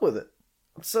what's up with it.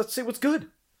 Let's see what's good.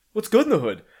 What's good in the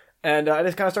hood. And I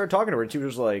just kind of started talking to her, and she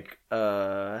was like,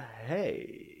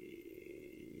 hey,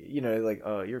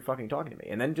 you're fucking talking to me.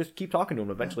 And then just keep talking to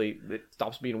him. Eventually, it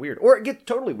stops being weird. Or it gets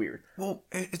totally weird. Well,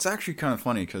 it's actually kind of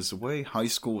funny because the way high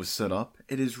school was set up,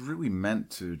 it is really meant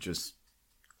to just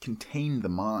contain the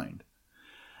mind.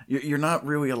 You're not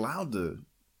really allowed to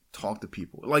talk to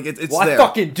people. Like, it's Well, there. I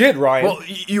fucking did, Ryan. Well,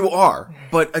 you are.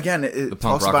 But again, it punk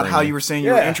talks rock about how ring. you were saying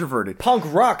you're introverted. Punk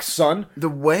rock, son. The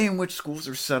way in which schools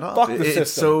are set up, Fuck the it's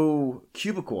system. so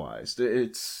cubicalized.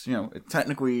 It's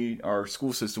technically our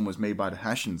school system was made by the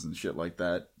Hessians and shit like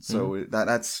that. So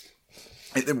that's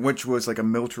which was like a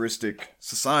militaristic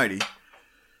society.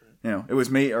 It was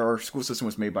made. Our school system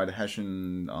was made by the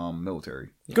Hessian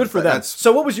military. Good for them.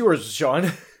 So what was yours, Sean?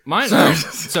 Mine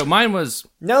was...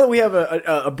 Now that we have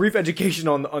a brief education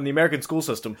on the American school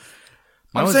system.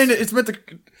 I'm saying that it's meant to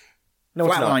No,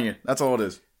 it's not. flatline you. That's all it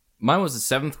is. Mine was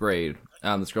the 7th grade.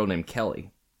 This girl named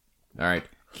Kelly. All right.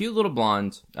 Cute little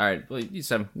blonde. All right. Well, you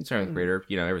 7th grader.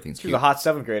 Everything's She cute. was a hot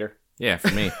 7th grader. Yeah, for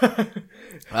me.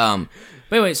 But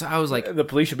anyway, so I was like... The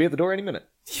police should be at the door any minute.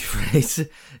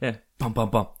 yeah. Bum, bum,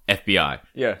 bum. FBI.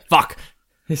 Yeah. Fuck.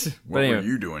 What But anyway. were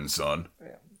you doing, son?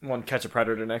 Want to catch a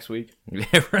predator next week. Yeah,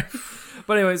 right.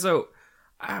 But anyway, so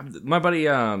my buddy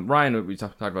Ryan, what we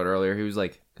talked about earlier, he was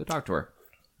like, "Go talk to her,"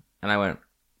 and I went,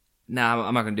 "Nah,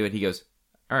 I'm not gonna do it." He goes,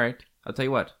 "All right, I'll tell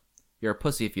you what, you're a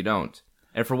pussy if you don't."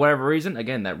 And for whatever reason,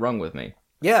 again, that rung with me.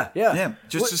 Yeah. Yeah,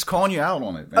 just calling you out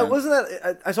on it, man. Wasn't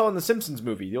that I saw in the Simpsons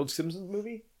movie, the old Simpsons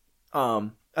movie? I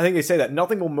think they say that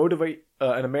nothing will motivate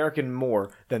an American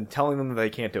more than telling them that they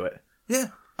can't do it. Yeah.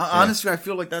 Honestly, I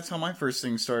feel like that's how my first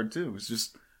thing started too. Was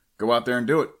just go out there and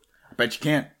do it. I bet you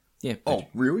can't. Yeah. Oh,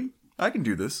 really? I can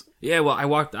do this. Yeah. Well, I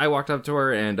walked up to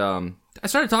her and I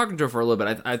started talking to her for a little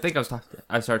bit. I think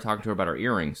I started talking to her about her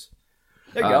earrings.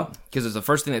 There you go. Because it's the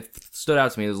first thing that stood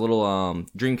out to me. Those little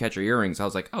Dreamcatcher earrings. I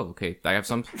was like, oh, okay, I have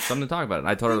something to talk about. And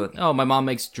I told her that, oh, my mom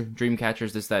makes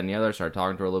Dreamcatchers, this, that, and the other. I started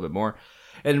talking to her a little bit more,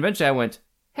 and eventually I went,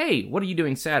 hey, what are you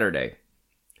doing Saturday?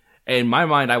 In my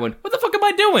mind, I went, what the fuck am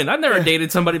I doing? I've never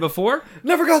dated somebody before.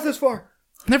 Never got this far.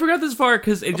 Never got this far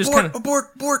because it just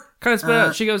abort. kind of spit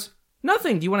out. She goes,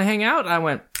 nothing. Do you want to hang out? I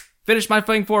went, finish my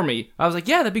thing for me. I was like,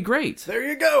 yeah, that'd be great. There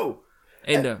you go.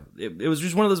 And it was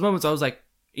just one of those moments. I was like,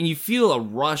 and you feel a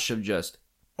rush of just,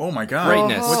 Oh my god!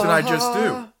 Greatness. What did I just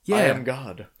do? yeah. I am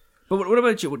God. But what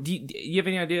about you? Do you have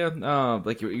any idea,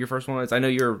 like your first one was? I know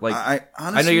you're like, I I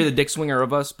honestly, know you're the dick swinger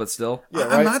of us, but still. Yeah, I'm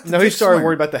right? not the No, he dick started swinger.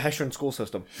 worried about the Hessian school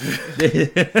system.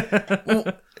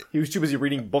 Well, He was too busy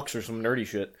reading books or some nerdy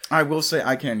shit. I will say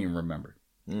I can't even remember.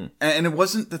 And it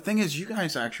wasn't. The thing is, you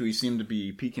guys actually seem to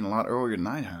be peaking a lot earlier than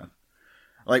I have.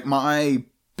 Like my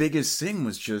biggest thing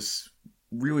was just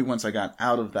really once I got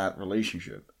out of that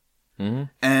relationship.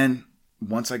 And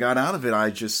once I got out of it, I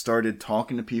just started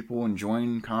talking to people,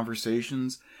 enjoying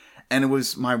conversations. And it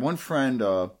was my one friend,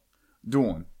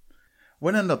 Doolin.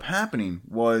 What ended up happening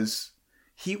was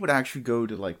he would actually go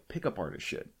to like pickup artist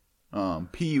shit.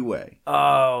 PUA.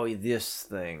 Oh, this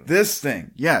thing. This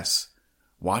thing, yes.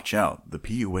 Watch out. The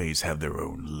PUAs have their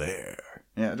own lair.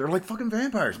 Yeah, they're like fucking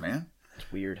vampires, man.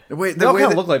 It's weird. The way They all kind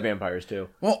that- of look like vampires, too.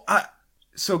 Well,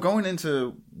 so going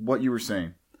into what you were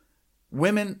saying,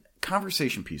 women,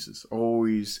 conversation pieces,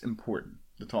 always important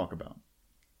to talk about.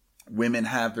 Women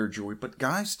have their joy, but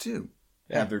guys too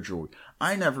have their joy.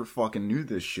 I never fucking knew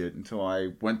this shit until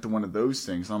I went to one of those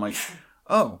things. And I'm like,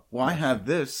 oh, well, I have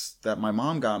this that my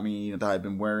mom got me that I've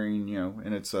been wearing,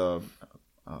 and it's a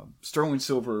sterling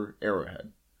silver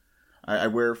arrowhead. I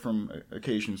wear from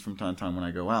occasions from time to time when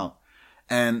I go out.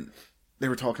 And they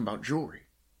were talking about jewelry.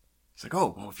 It's like,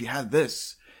 oh, well, if you have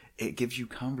this, it gives you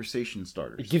conversation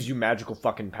starters. It gives you magical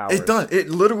fucking powers. It does. It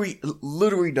literally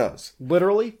does.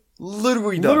 Literally?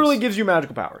 Literally does. Literally gives you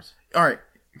magical powers. All right.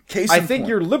 Case I in think point.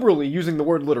 you're liberally using the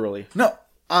word literally. No.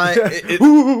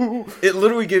 It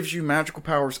literally gives you magical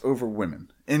powers over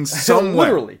women in some way.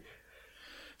 Literally.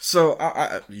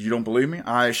 So, you don't believe me?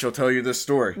 I shall tell you this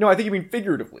story. No, I think you mean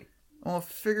figuratively. Well,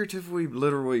 figuratively,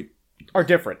 literally, Are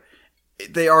different.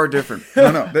 they are different.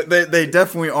 No, they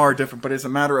definitely are different, but it's a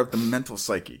matter of the mental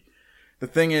psyche. The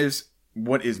thing is,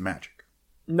 what is magic?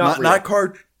 Not Not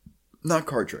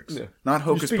card tricks. Yeah. Not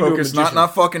hocus speaking to a pocus. magician.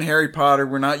 Not fucking Harry Potter.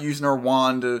 We're not using our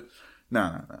wand to.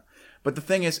 No. But the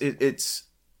thing is, it's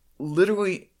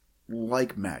literally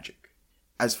like magic,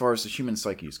 as far as the human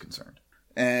psyche is concerned.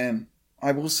 And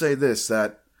I will say this: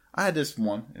 that I had this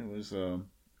one.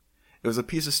 It was a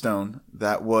piece of stone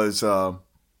that was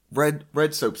red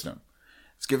soapstone.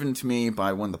 It's given to me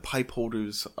by one of the pipe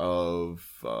holders of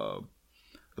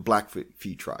the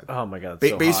Blackfeet tribe. Oh my god,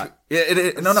 it's so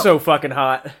hot. No. So fucking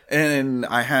hot. And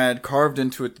I had carved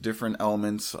into it the different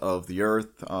elements of the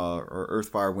earth, or earth,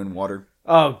 fire, wind, water.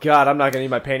 Oh god, I'm not gonna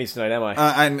need my panties tonight, am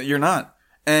I? And you're not.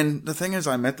 And the thing is,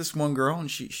 I met this one girl, and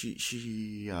she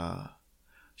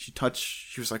touched.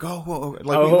 She was like, "Oh, whoa!"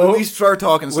 Like we started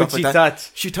talking and stuff What'd like she that.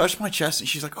 touch? She touched my chest, and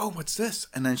she's like, "Oh, what's this?"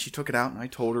 And then she took it out, and I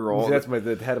told her all. That's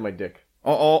the head of my dick.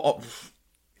 All,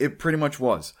 it pretty much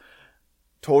was.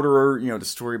 Told her, the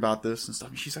story about this and stuff.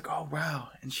 And she's like, "Oh wow!"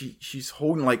 And she's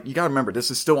holding like, you gotta remember, this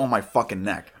is still on my fucking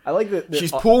neck. I like that.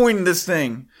 She's pulling this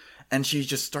thing, and she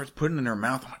just starts putting it in her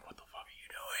mouth. I'm like, "What the fuck are you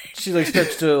doing?" She like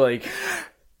starts to like.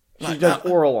 She does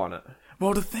oral on it.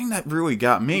 Well, the thing that really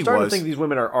got me I'm starting was to think these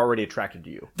women are already attracted to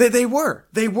you. they were.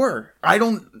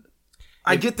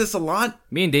 I get this a lot.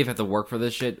 Me and Dave have to work for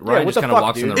this shit. Ryan what just the kind of fuck,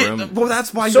 walks in the dude? room. Well,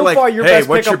 that's why So you're like, far, your "Hey, best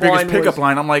what's your pickup biggest line pickup was-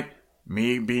 line?" I'm like,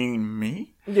 "Me being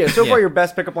me." Yeah, so Yeah. far your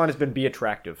best pickup line has been be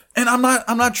attractive. And I'm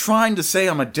not trying to say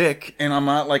I'm a dick, and I'm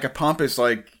not like a pompous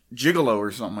like gigolo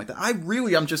or something like that.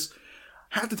 I'm just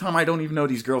half the time I don't even know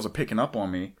these girls are picking up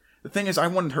on me. The thing is, I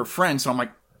wanted her friend, so I'm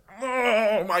like,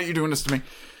 "Oh, why are you doing this to me?"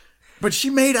 But she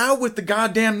made out with the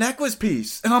goddamn necklace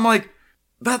piece, and I'm like,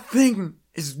 that thing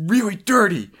is really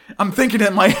dirty. I'm thinking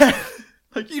in my head,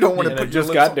 like, you don't want to And put it your just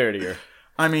lips got on- dirtier.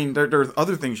 I mean, there's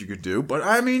other things you could do, but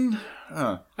I mean,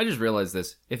 I just realized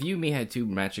this. If you and me had two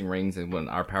matching rings and when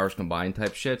our powers combined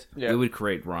type shit, we would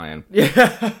create Ryan. Yeah.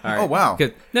 All right. Oh, wow.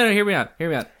 'Cause- No, hear me out.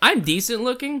 I'm decent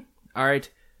looking. All right.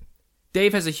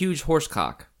 Dave has a huge horse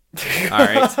cock. All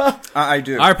right. I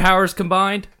do. Our powers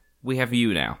combined, we have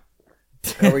you now.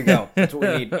 There we go. That's what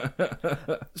we need.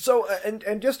 So,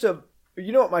 and just to,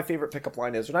 you know what my favorite pickup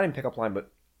line is? Or not even pickup line,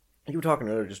 but you were talking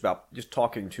earlier just about just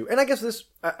talking to, and I guess this,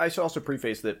 I should also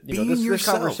preface that, Being this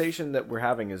yourself. conversation that we're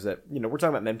having is that, we're talking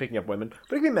about men picking up women,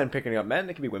 but it can be men picking up men,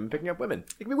 it can be women picking up women.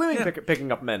 It can be women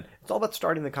picking up men. It's all about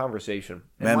starting the conversation.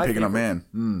 And Man my picking up favorite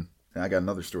man. I got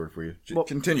another story for you.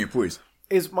 Continue, please.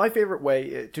 Is my favorite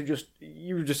way to just,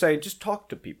 you were just saying, just talk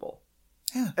to people.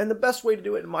 Yeah. And the best way to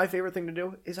do it, and my favorite thing to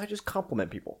do, is I just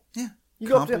compliment people. Yeah. You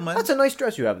go up to them, Compliment. that's a nice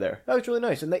dress you have there. That was really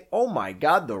nice. And they, oh my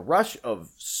god, the rush of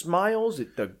smiles,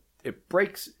 it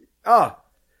breaks.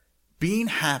 Being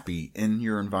happy in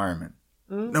your environment,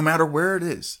 no matter where it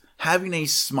is, having a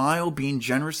smile, being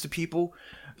generous to people,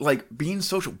 like being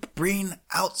social, being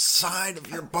outside of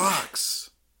your box.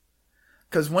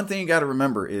 Because one thing you got to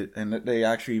remember, and they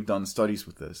actually have done studies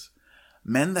with this,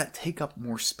 men that take up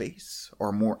more space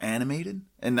are more animated.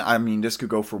 And I mean, this could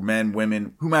go for men,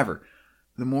 women, whomever.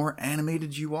 The more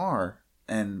animated you are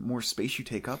and more space you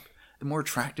take up, the more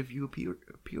attractive you appear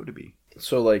to be.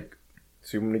 So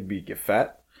you want to get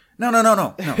fat? No.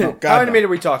 God, How no. animated are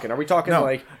we talking? Are we talking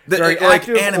Like very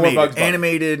active or Bugs animated, Bunny?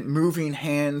 animated, moving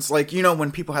hands. Like,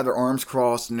 when people have their arms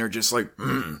crossed and they're just like,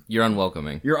 You're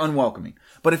unwelcoming. you're unwelcoming.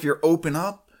 But if you're open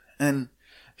up And,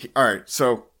 alright,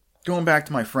 so, going back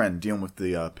to my friend dealing with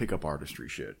the pickup artistry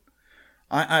shit.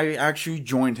 I actually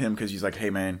joined him because he's like, hey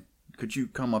man, could you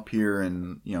come up here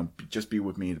and, just be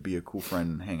with me to be a cool friend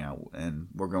and hang out? And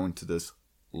we're going to this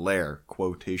lair,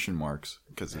 quotation marks,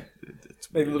 because it's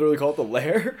They literally call it the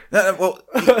lair? well,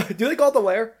 Do they call it the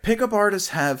lair? pickup artists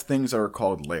have things that are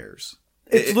called lairs.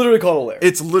 It's literally called a lair.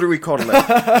 It's literally called a lair.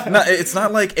 It's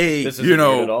not like a, This isn't weird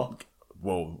at all.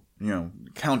 well,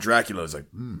 Count Dracula is like,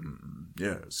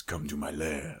 yes, come to my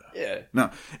lair. Yeah.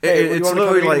 No, Hey, it's you want to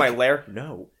literally come like, my lair?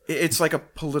 No. it's like a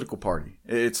political party.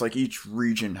 It's like each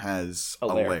region has a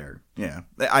lair. lair. Yeah.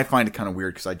 I find it kind of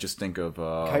weird because I just think of,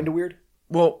 Kind of weird?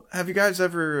 well, have you guys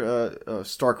ever,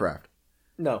 StarCraft?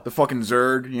 No. The fucking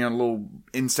Zerg, little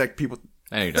insect people.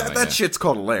 I know you're talking about, That yeah. shit's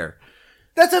called a lair.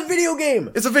 That's a video game.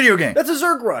 It's a video game. That's a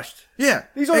Zerg Rush. Yeah.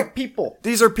 These aren't people.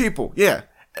 These are people. Yeah.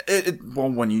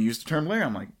 Well, when you use the term lair,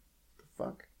 I'm like, the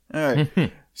fuck? All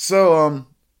right. So,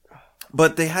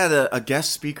 but they had a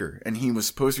guest speaker, and he was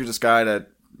supposed to be this guy that,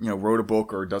 wrote a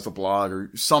book or does a blog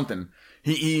or something.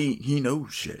 He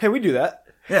knows shit. Hey, we do that.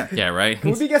 Yeah. Yeah, right?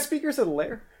 Can we be guest speakers at a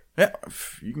lair? Yeah.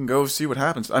 You can go see what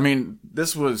happens. I mean,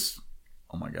 this was,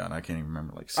 oh my God, I can't even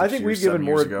remember, like 6 I think years, we've given 7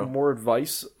 years ago. more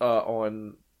advice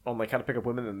on like how to pick up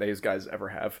women than these guys ever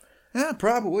have. Yeah,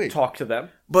 probably. Talk to them.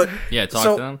 But Yeah, talk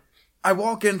so, to them. I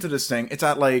walk into this thing. It's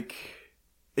at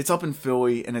it's up in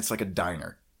Philly, and it's like a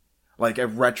diner, like a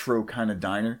retro kind of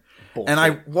diner. Bullshit. And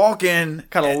I walk in,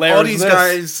 Kinda and lair all is these this?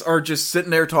 guys are just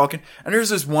sitting there talking. And there's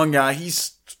this one guy.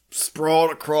 He's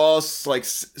sprawled across, like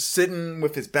sitting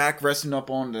with his back resting up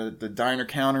on the diner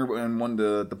counter and one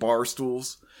of the bar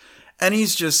stools, and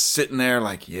he's just sitting there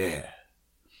like, yeah,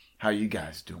 how you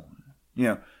guys doing?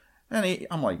 And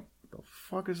I'm like, the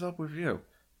fuck is up with you?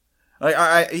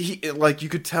 Like like you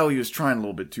could tell he was trying a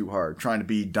little bit too hard, trying to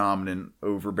be dominant,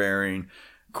 overbearing,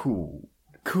 cool.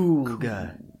 Cool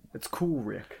guy. It's cool,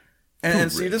 Rick.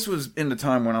 And see, this was in the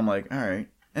time when I'm like, all right.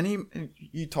 And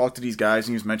you talk to these guys,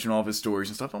 and he was mentioning all of his stories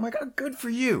and stuff. I'm like, oh, good for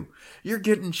you. You're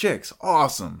getting chicks.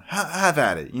 Awesome. Have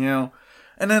at it,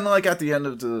 And then, like, at the end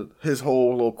of his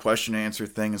whole little question answer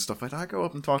thing and stuff like that, I go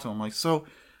up and talk to him. I'm like, so,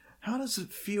 how does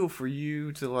it feel for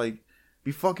you to, like,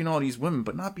 be fucking all these women,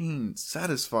 but not being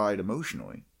satisfied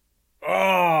emotionally?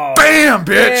 Oh, Bam,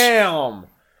 bitch! damn!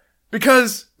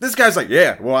 Because this guy's like,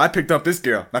 yeah, well, I picked up this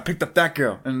girl, and I picked up that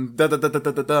girl, and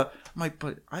da-da-da-da-da-da. I'm like,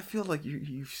 but I feel like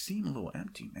you seem a little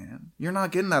empty, man. You're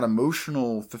not getting that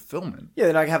emotional fulfillment. Yeah,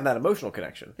 they're not having that emotional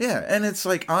connection. Yeah, and it's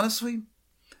like, honestly,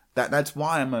 that's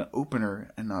why I'm an opener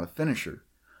and not a finisher.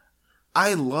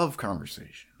 I love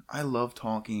conversation. I love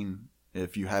talking.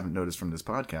 If you haven't noticed from this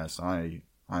podcast,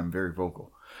 I'm very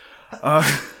vocal.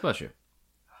 Bless you.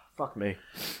 Fuck me.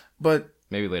 But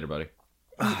Maybe later, buddy.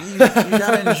 you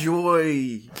gotta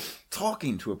enjoy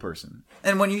talking to a person.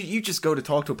 And when you just go to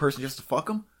talk to a person just to fuck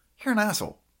them, you're an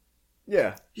asshole.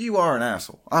 Yeah. You are an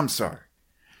asshole. I'm sorry.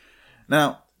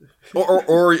 Now,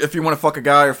 or if you want to fuck a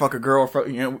guy or fuck a girl,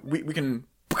 we can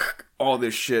all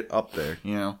this shit up there,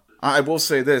 I will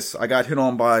say this. I got hit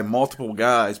on by multiple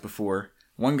guys before.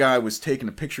 One guy was taking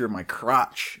a picture of my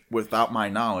crotch without my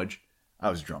knowledge. I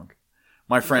was drunk.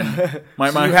 My friend, So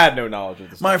you had no knowledge of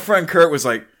this. my friend Kurt was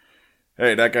like,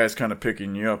 hey, that guy's kind of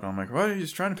picking you up. I'm like, what?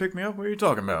 He's trying to pick me up? What are you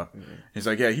talking about? Mm-hmm. He's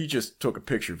like, yeah, he just took a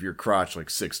picture of your crotch like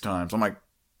 6 times. I'm like,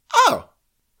 oh,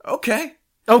 okay.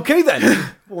 Okay then.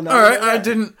 Well, now All right. we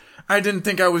know that. I didn't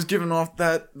think I was giving off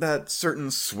that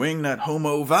certain swing, that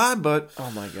homo vibe, but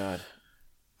Oh my god.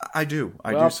 I do.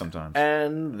 I Well, do sometimes.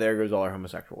 And there goes all our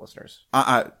homosexual listeners.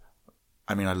 I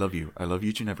mean, I love you. I love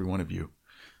each and every one of you.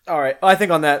 All right. I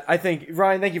think on that,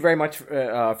 Ryan, thank you very much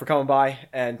for coming by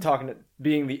and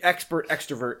being the expert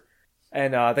extrovert.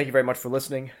 And thank you very much for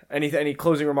listening. Any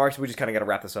closing remarks? We just kind of got to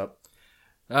wrap this up.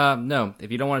 No.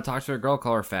 If you don't want to talk to a girl,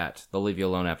 call her fat. They'll leave you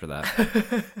alone after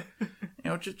that.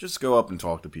 Just go up and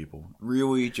talk to people.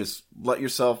 Really, just let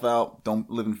yourself out. Don't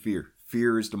live in fear.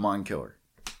 Fear is the mind killer.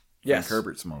 Yes. Frank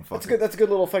Herbert's a motherfucker. That's good. That's a good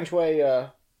little feng shui.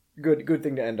 Good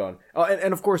thing to end on.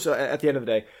 And of course, at the end of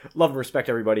the day, love and respect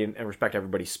everybody and respect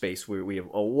everybody's space. We have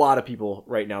a lot of people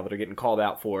right now that are getting called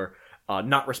out for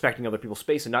not respecting other people's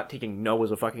space and not taking no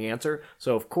as a fucking answer.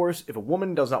 So of course, if a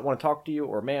woman does not want to talk to you,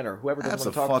 or a man, or whoever doesn't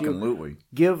want to talk to you, Absolutely.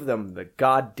 give them the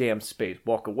goddamn space.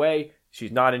 Walk away.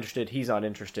 She's not interested. He's not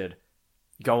interested.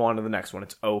 Go on to the next one.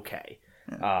 It's okay.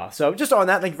 Yeah. So just on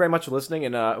that, thank you very much for listening,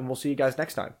 and we'll see you guys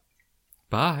next time.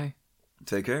 Bye.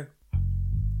 Take care.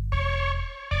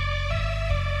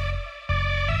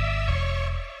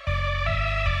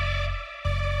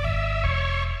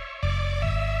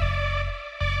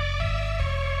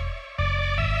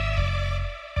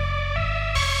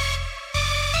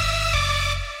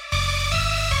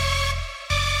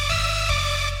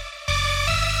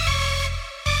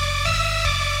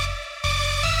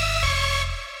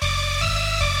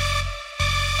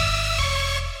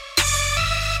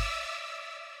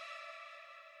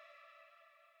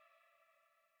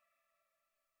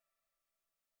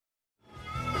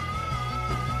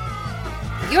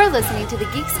 You're listening to the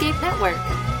Geekscape Network.